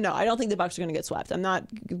 I don't think the Bucks are going to get swept. I'm not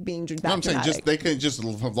being dramatic. No, I'm saying they could just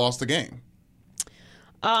have lost the game.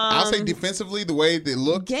 I'll say defensively, the way they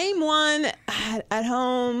looked. Game 1 at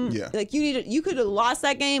home. Yeah. Like, you could have lost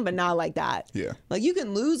that game, but not like that. Yeah. Like, you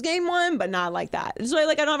can lose game 1, but not like that. So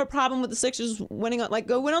I don't have a problem with the Sixers winning. Like,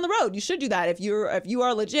 go win on the road. You should do that. If you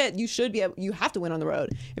are legit, you have to win on the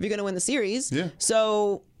road if you're going to win the series. Yeah.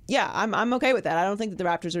 So yeah, I'm okay with that. I don't think that the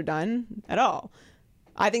Raptors are done at all.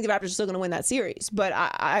 I think the Raptors are still going to win that series, but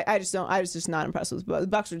I was just not impressed with the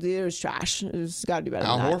Bucks. It was trash. It's got to do better.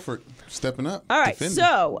 Al than that. Horford stepping up. All right, defending.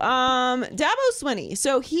 so Dabo Swinney.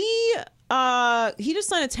 So he just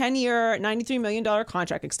signed a 10-year, $93 million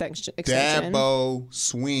contract extension. Dabo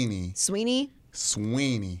Sweeney.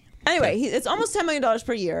 Sweeney. Anyway, it's almost $10 million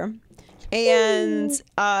per year. And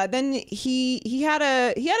then he had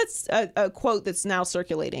a quote that's now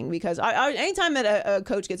circulating because anytime that a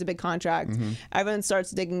coach gets a big contract, everyone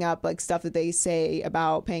starts digging up like stuff that they say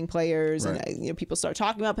about paying players, right. And people start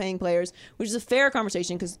talking about paying players, which is a fair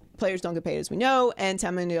conversation because players don't get paid, as we know, and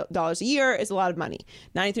 $10 million a year is a lot of money.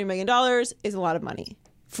 $93 million is a lot of money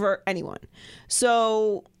for anyone.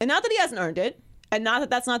 So, and not that he hasn't earned it. And not that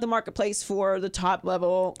that's not the marketplace for the top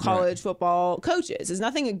level college football coaches. There's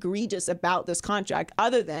nothing egregious about this contract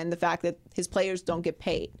other than the fact that his players don't get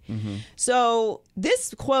paid. So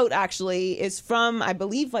this quote actually is from, I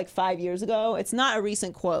believe, like 5 years ago. It's not a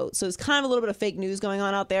recent quote. So it's kind of a little bit of fake news going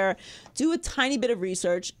on out there. Do a tiny bit of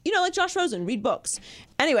research. Like Josh Rosen, read books.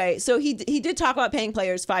 Anyway, so he did talk about paying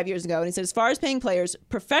players 5 years ago. And he said, as far as paying players,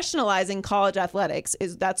 professionalizing college athletics,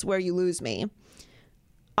 that's where you lose me.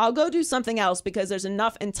 I'll go do something else because there's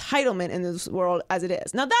enough entitlement in this world as it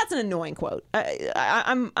is. Now that's an annoying quote.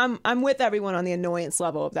 I'm with everyone on the annoyance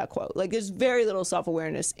level of that quote. Like, there's very little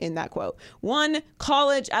self-awareness in that quote. One,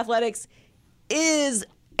 college athletics is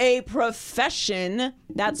a profession.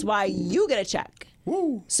 That's why you get a check.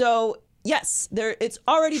 Woo. So yes, it's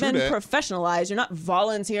already True been that. professionalized. You're not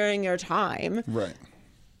volunteering your time. Right.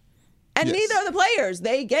 And Yes. neither are the players.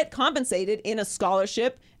 They get compensated in a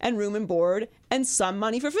scholarship and room and board and some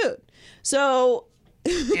money for food. So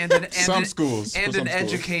Some schools. And For some an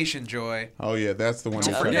schools. education, Joy. Oh yeah, that's the one.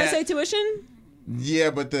 Don't they did I forget. say tuition? Yeah,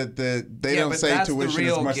 but they don't but say that's the tuition as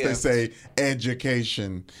real much as they gift. say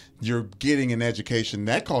education. You're getting an education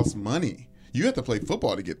that costs money. You have to play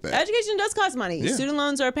football to get that. Education does cost money. Yeah. Student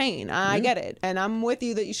loans are a pain. I get it. And I'm with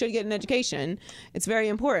you that you should get an education. It's very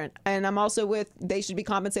important. And I'm also with they should be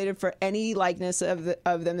compensated for any likeness of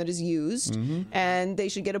them that is used. And they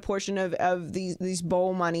should get a portion of these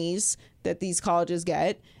bowl monies that these colleges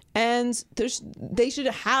get. and they should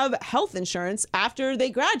have health insurance after they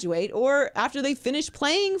graduate or after they finish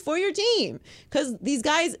playing for your team, because these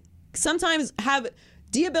guys sometimes have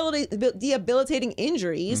debilitating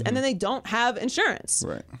injuries and then they don't have insurance.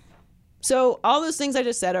 Right. So all those things I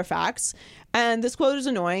just said are facts. And this quote is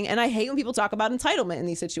annoying, and I hate when people talk about entitlement in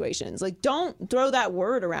these situations. Like, don't throw that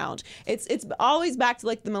word around. It's always back to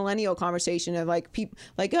like the millennial conversation of like people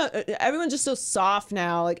like everyone's just so soft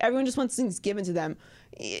now. Like everyone just wants things given to them.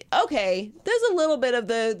 Okay, there's a little bit of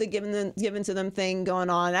the given to them thing going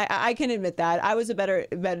on. I can admit that. I was a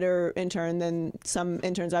better intern than some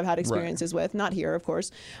interns I've had experiences with. Not here, of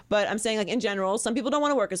course, but I'm saying like in general, some people don't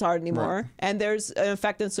want to work as hard anymore, and there's an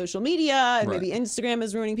effect on social media, and maybe Instagram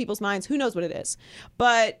is ruining people's minds. Who knows what it is?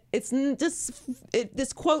 But it's just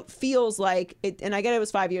this quote feels like it, and I get it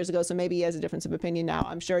was 5 years ago, so maybe he has a difference of opinion now.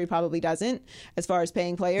 I'm sure he probably doesn't as far as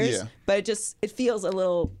paying players, but it feels a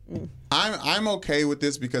little. I'm okay with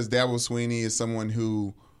this because Dabo Swinney is someone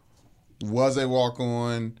who was a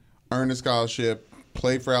walk-on, earned a scholarship,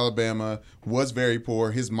 played for Alabama, was very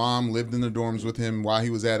poor. His mom lived in the dorms with him while he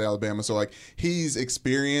was at Alabama. So, like, he's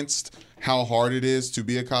experienced how hard it is to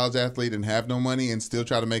be a college athlete and have no money and still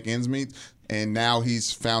try to make ends meet. And now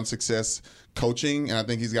he's found success coaching, and I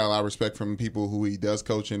think he's got a lot of respect from people who he does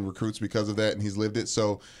coach and recruits because of that, and he's lived it.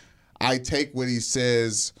 So I take what he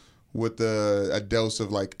says with a dose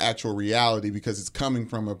of like actual reality because it's coming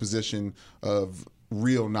from a position of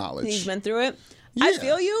real knowledge. He's been through it. Yeah. I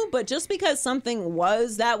feel you, but just because something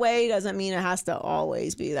was that way doesn't mean it has to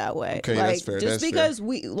always be that way. Okay, like, that's fair. Just because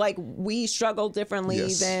we struggle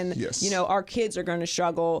differently than our kids are going to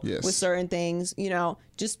struggle with certain things.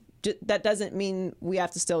 Just that doesn't mean we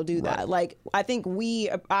have to still do that. Like, I think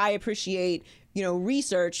I appreciate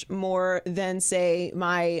research more than say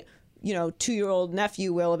my 2-year-old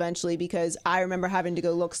nephew will eventually, because I remember having to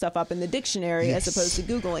go look stuff up in the dictionary as opposed to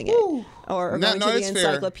Googling it or going to the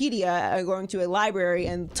encyclopedia or going to a library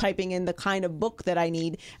and typing in the kind of book that I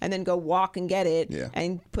need and then go walk and get it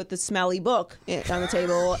and put the smelly book on the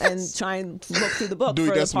table and try and look through the book for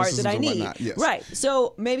the part that I need. Right.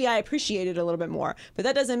 So maybe I appreciate it a little bit more, but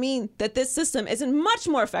that doesn't mean that this system isn't much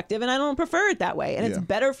more effective, and I don't prefer it that way, and it's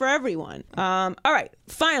better for everyone. All right.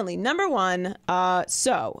 Finally, number one.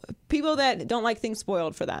 So people that don't like things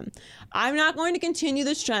spoiled for them. I'm not going to continue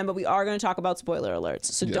this trend, but we are going to talk about spoiler alerts.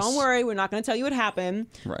 So don't worry, we're not going to tell you what happened.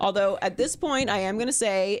 Right. Although at this point, I am going to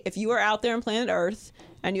say, if you are out there on planet Earth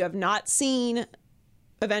and you have not seen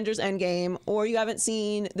Avengers Endgame or you haven't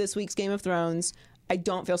seen this week's Game of Thrones, I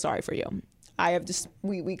don't feel sorry for you. I have just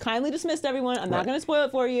we kindly dismissed everyone. I'm not going to spoil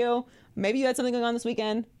it for you. Maybe you had something going on this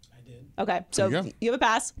weekend. Okay, so you have a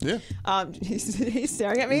pass. Yeah. He's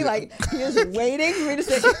staring at me like he is waiting for me to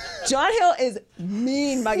say. John Hill is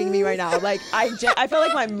mean mugging me right now. Like I feel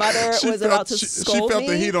like my mother was about to scold me. She felt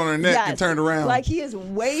the heat on her neck and turned around. Like he is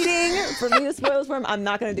waiting for me to spoil this for him. I'm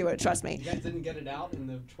not going to do it. Trust me. You guys didn't get it out in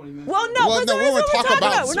the 20 minutes. Well, no. We're talking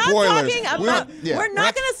about spoilers. We're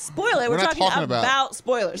not going to spoil it. We're talking about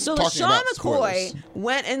spoilers. So LaShawn McCoy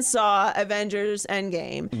went and saw Avengers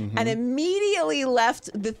Endgame and immediately left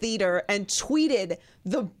the theater and tweeted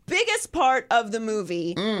the biggest part of the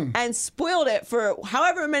movie and spoiled it for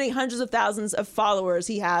however many hundreds of thousands of followers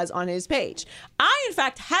he has on his page. I, in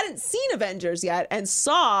fact, hadn't seen Avengers yet and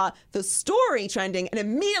saw the story trending and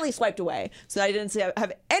immediately swiped away. So I didn't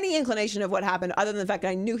have any inclination of what happened other than the fact that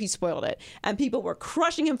I knew he spoiled it. And people were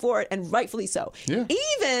crushing him for it, and rightfully so. Yeah.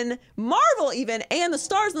 Even Marvel and the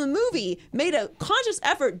stars of the movie made a conscious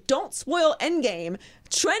effort, don't spoil Endgame,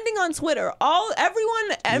 trending on Twitter.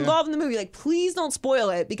 Everyone involved in the movie, like, please don't spoil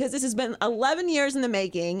it, because this has been 11 years in the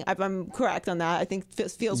making. If I'm correct on that, I think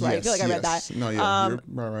feels right. I feel like I read that. No,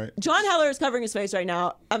 you're right. John Heller is covering his face right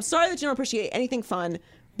now. I'm sorry that you don't appreciate anything fun,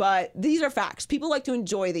 but these are facts. People like to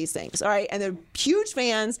enjoy these things, all right? And they're huge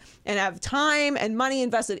fans and have time and money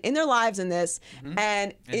invested in their lives in this.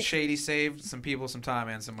 And Shady saved some people some time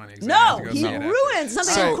and some money. No, he ruined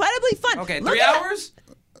something incredibly fun. Okay, 3 hours?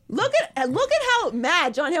 Look at how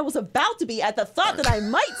mad John Hill was about to be at the thought that I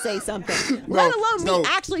might say something, let alone me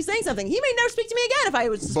actually saying something. He may never speak to me again if I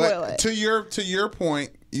would spoil it. To your point,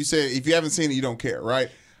 you said if you haven't seen it, you don't care, right?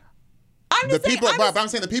 I'm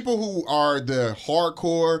saying the people who are the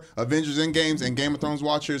hardcore Avengers Endgames and Game of Thrones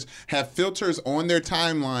watchers have filters on their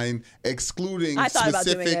timeline excluding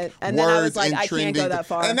specific and words then I was like, and I trending. can't go that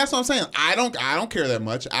far. And that's what I'm saying. I don't care that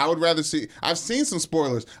much. I would rather see. I've seen some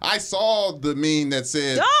spoilers. I saw the meme that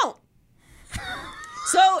said, "Don't."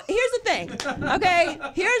 So here's the thing. Okay,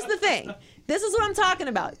 here's the thing. This is what I'm talking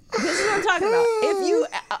about. I'm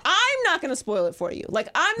not going to spoil it for you. Like,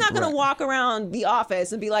 I'm not going to walk around the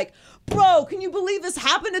office and be like, bro, can you believe this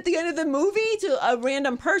happened at the end of the movie to a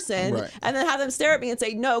random person, and then have them stare at me and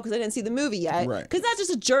say no because I didn't see the movie yet. Because that's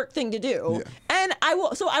just a jerk thing to do. Yeah. And I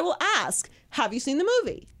will ask, have you seen the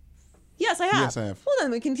movie? Yes, I have. Yes, I have. Well,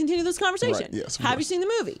 then we can continue this conversation. Yes, have you seen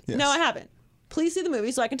the movie? Yes. No, I haven't. Please see the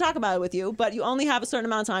movie so I can talk about it with you, but you only have a certain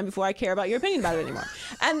amount of time before I care about your opinion about it anymore.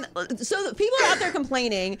 And so the people are out there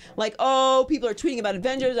complaining, like, oh, people are tweeting about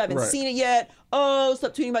Avengers, I haven't seen it yet. Oh,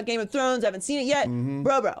 stop tweeting about Game of Thrones, I haven't seen it yet.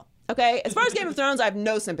 Bro. Okay, as far as Game of Thrones, I have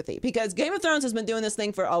no sympathy because Game of Thrones has been doing this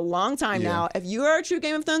thing for a long time now. If you are a true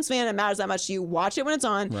Game of Thrones fan, it matters that much to you. Watch it when it's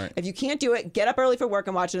on. If you can't do it, get up early for work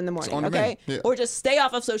and watch it in the morning, okay? Or just stay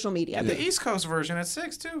off of social media. The East Coast version at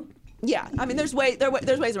 6 too. Yeah, I mean, there's ways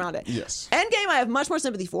around it. Yes. Endgame, I have much more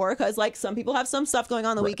sympathy for because, like, some people have some stuff going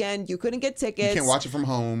on the weekend. You couldn't get tickets. You can't watch it from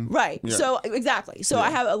home. Right. Yeah. So exactly. So I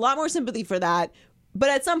have a lot more sympathy for that. But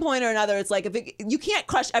at some point or another, it's like you can't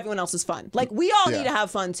crush everyone else's fun. Like, we all need to have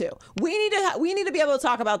fun too. We need to be able to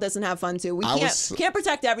talk about this and have fun too. We can't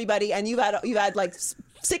protect everybody. And you've had like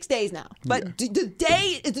 6 days now. But the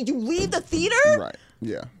day you leave the theater, right?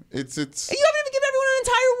 Yeah, it's. And you haven't even given everyone an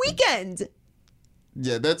entire weekend.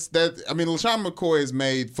 Yeah, that. I mean, LaShawn McCoy has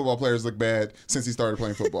made football players look bad since he started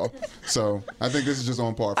playing football. So I think this is just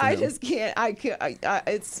on par for him. I just can't.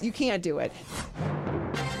 You can't do it.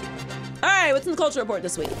 All right, what's in the culture report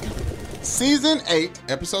this week? Season 8,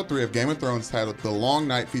 Episode 3 of Game of Thrones, titled The Long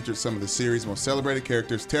Night, featured some of the series' most celebrated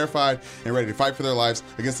characters terrified and ready to fight for their lives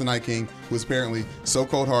against the Night King, who is apparently so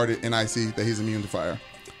cold-hearted and icy that he's immune to fire.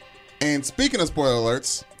 And speaking of spoiler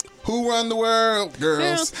alerts, who run the world,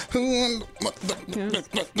 girls?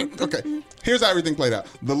 Okay, here's how everything played out.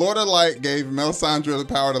 The Lord of Light gave Melisandre the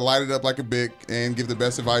power to light it up like a bic and give the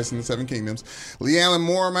best advice in the Seven Kingdoms. Lyanna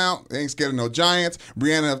Mormont ain't scared of no giants.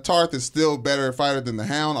 Brienne of Tarth is still better fighter than the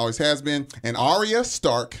Hound, always has been. And Arya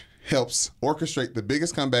Stark helps orchestrate the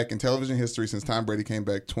biggest comeback in television history since Tom Brady came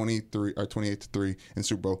back 28-3 in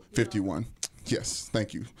Super Bowl 51. Yes,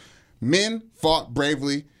 thank you. Men fought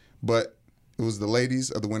bravely, but it was the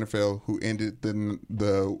ladies of the Winterfell who ended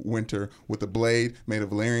the winter with a blade made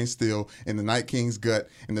of Valyrian steel in the Night King's gut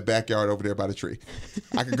in the backyard over there by the tree.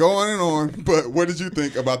 I could go on and on, but what did you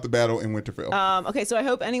think about the battle in Winterfell? Okay, so I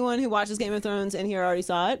hope anyone who watches Game of Thrones in here already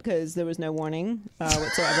saw it because there was no warning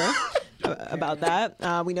whatsoever about that.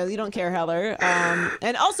 We know that you don't care, Heller.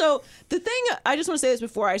 And also, the thing, I just want to say this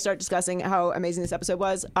before I start discussing how amazing this episode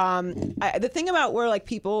was. The thing about where like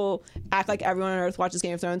people act like everyone on Earth watches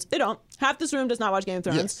Game of Thrones, they don't. Half this room does not watch Game of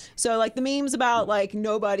Thrones. Yes. So like the memes about like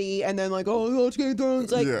nobody and then like, oh, you watch Game of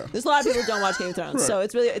Thrones. Like there's a lot of people who don't watch Game of Thrones. Right. So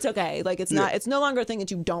it's okay. Like it's not, it's no longer a thing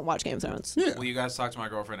that you don't watch Game of Thrones. Yeah. Well, you guys talk to my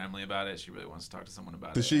girlfriend Emily about it. She really wants to talk to someone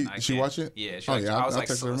about it. Did she watch it? Yeah. I was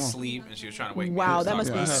like asleep and she was trying to wake me up. Wow, that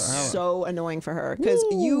must be so annoying for her. Because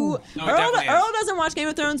Earl doesn't watch Game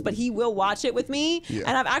of Thrones, but he will watch it with me. Yeah.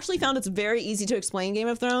 And I've actually found it's very easy to explain Game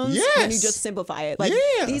of Thrones when you just simplify it. Like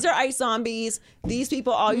these are ice zombies. These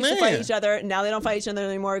people all used to fight each other. Now they don't fight each other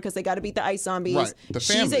anymore because they got to beat the ice zombies. Right.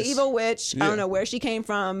 She's an evil witch. I don't know where she came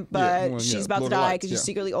from, but she's about to die because she's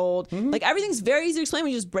secretly old. Like everything's very easy to explain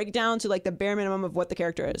when you just break it down to like the bare minimum of what the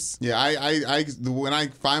character is. Yeah, I when I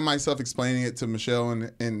find myself explaining it to Michelle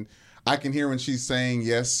and I can hear when she's saying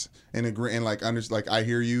yes and agree and like I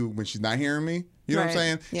hear you when she's not hearing me. You know what I'm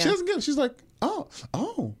saying? Yeah. She doesn't get it. She's like, oh,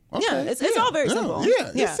 okay. Yeah, it's all very simple.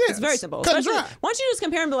 Yeah, it's very simple. Especially once you just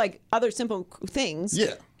compare them to like other simple things.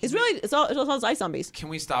 Yeah, it's all ice zombies. Can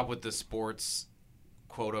we stop with the sports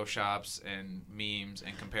quoto shops and memes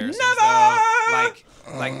and comparisons? Never!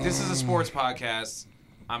 Though? Like this is a sports podcast.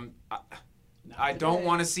 I don't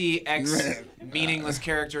want to see X meaningless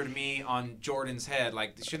character to me on Jordan's head.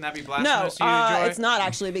 Like, shouldn't that be blasphemous to you, Joy? It's not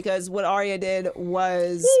actually, because what Arya did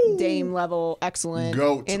was Dame level excellent.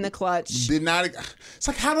 Goat. In the clutch. Did not. It's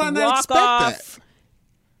like, how do I not expect that?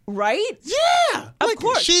 Right? Yeah. Of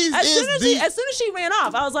course. As soon as she ran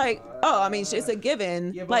off, I was like, oh, I mean, it's a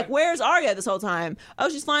given. Yeah, like, where's Arya this whole time? Oh,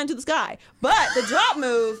 she's flying to the sky. But the drop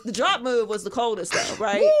move was the coldest though,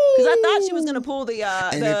 right? Because I thought she was gonna pull the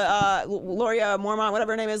Loria Mormont,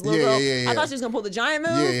 whatever her name is, little girl. I thought she was gonna pull the giant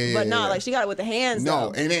move, but no, like she got it with the hands.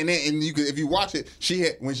 No, though. and you could, if you watch it, she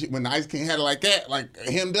had when the Ice King had it like that, like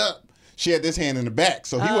hemmed up, she had this hand in the back,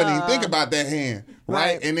 so he wasn't even thinking about that hand,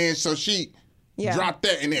 right? And then so she. Yeah. Drop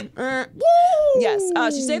that and then. Yes,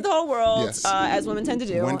 she saved the whole world, Yes. as women tend to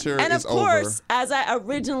do. Winter and is of course, over. as I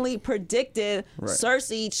originally predicted, Right.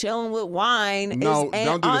 Cersei chilling with wine No, is don't do this,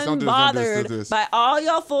 don't do this, don't do this, unbothered don't do this. by all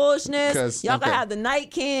your foolishness. 'Cause- Y'all okay. gonna have the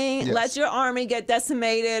Night King, Yes. let your army get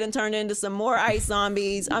decimated and turned into some more ice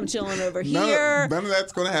zombies. I'm chilling over here. None of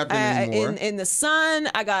that's going to happen anymore. In the sun,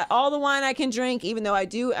 I got all the wine I can drink, even though I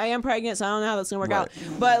am pregnant, so I don't know how that's gonna work out.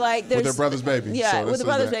 But like, there's With her brother's baby. Yeah, So with the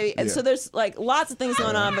brother's baby, and yeah. so there's like lots of things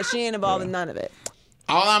going on, but she ain't involved in none of it.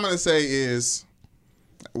 All I'm going to say is,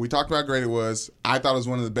 we talked about how great it was. I thought it was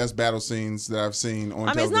one of the best battle scenes that I've seen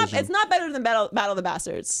on television. It's not better than Battle of the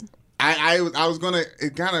Bastards. I was gonna.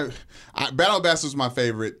 It kind of. Battle of Bastards was my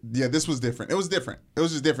favorite. Yeah, this was different. It was different. It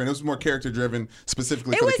was just different. It was more character driven,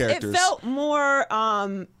 specifically for the characters. It felt more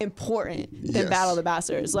important than Yes. Battle of the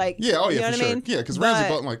Bastards. Like, Yeah. Oh yeah. you know for what sure. I mean? Yeah, because But- Ramsay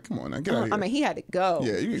Bolton, like, come on now, get out of here. I mean, he had to go.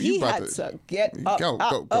 Yeah, you he about had to get up,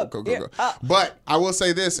 go. here, up. But I will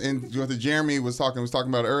say this, and what Jeremy was talking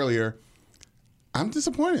about earlier. I'm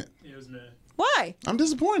disappointed. It was mad. Why? I'm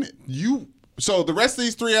disappointed. So the rest of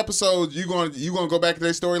these 3 episodes, you gonna go back to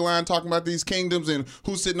their storyline talking about these kingdoms and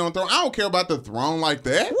who's sitting on throne. I don't care about the throne like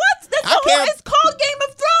that. What? It's called Game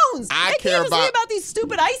of Thrones. I They care can't just be about about these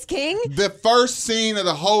stupid Ice King. The first scene of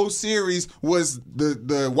the whole series was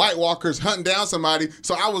the White Walkers hunting down somebody,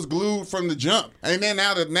 so I was glued from the jump. And then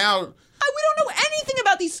now We don't know anything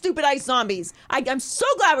about these stupid ice zombies. I'm so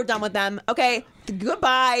glad we're done with them. Okay,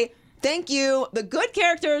 goodbye. Thank you. The good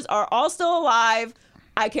characters are all still alive.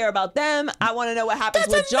 I care about them. I want to know what happens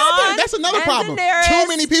with Jon. That's another and problem. Daenerys. Too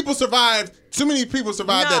many people survived. Too many people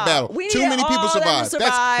survived that battle. We Too needed many people all them to survived. That's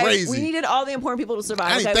survive. crazy. We needed all the important people to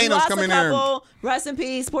survive. I need Okay, we Thanos lost come a in there and- couple. Rest in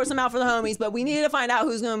peace. Pour some out for the homies. But we needed to find out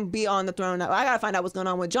who's going to be on the throne. I got to find out what's going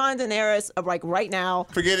on with Jon and Daenerys, like right now.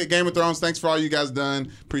 Forget it. Game of Thrones. Thanks for all you guys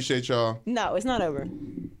done. Appreciate y'all. No, it's not over.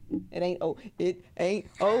 It ain't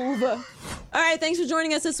over. All right, thanks for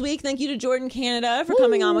joining us this week. Thank you to Jordin Canada for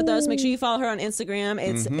coming on with us. Make sure you follow her on Instagram.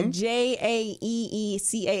 It's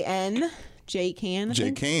JAEECAN. J-Can, I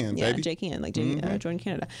think. J-Can, yeah, baby. J-Can, like Jordan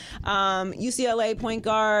Canada. UCLA point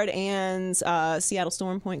guard and Seattle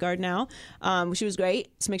Storm point guard now. She was great,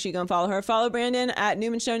 so make sure you go and follow her. Follow Brandon at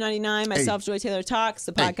Newman Show 99, myself, Joy Taylor Talks,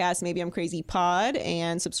 the podcast Maybe I'm Crazy Pod,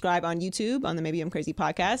 and subscribe on YouTube on the Maybe I'm Crazy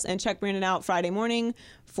podcast, and check Brandon out Friday morning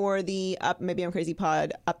for the Maybe I'm Crazy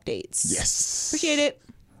Pod updates. Yes. Appreciate it.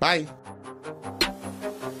 Bye.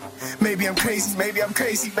 Maybe I'm crazy, maybe I'm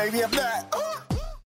crazy, maybe I'm not.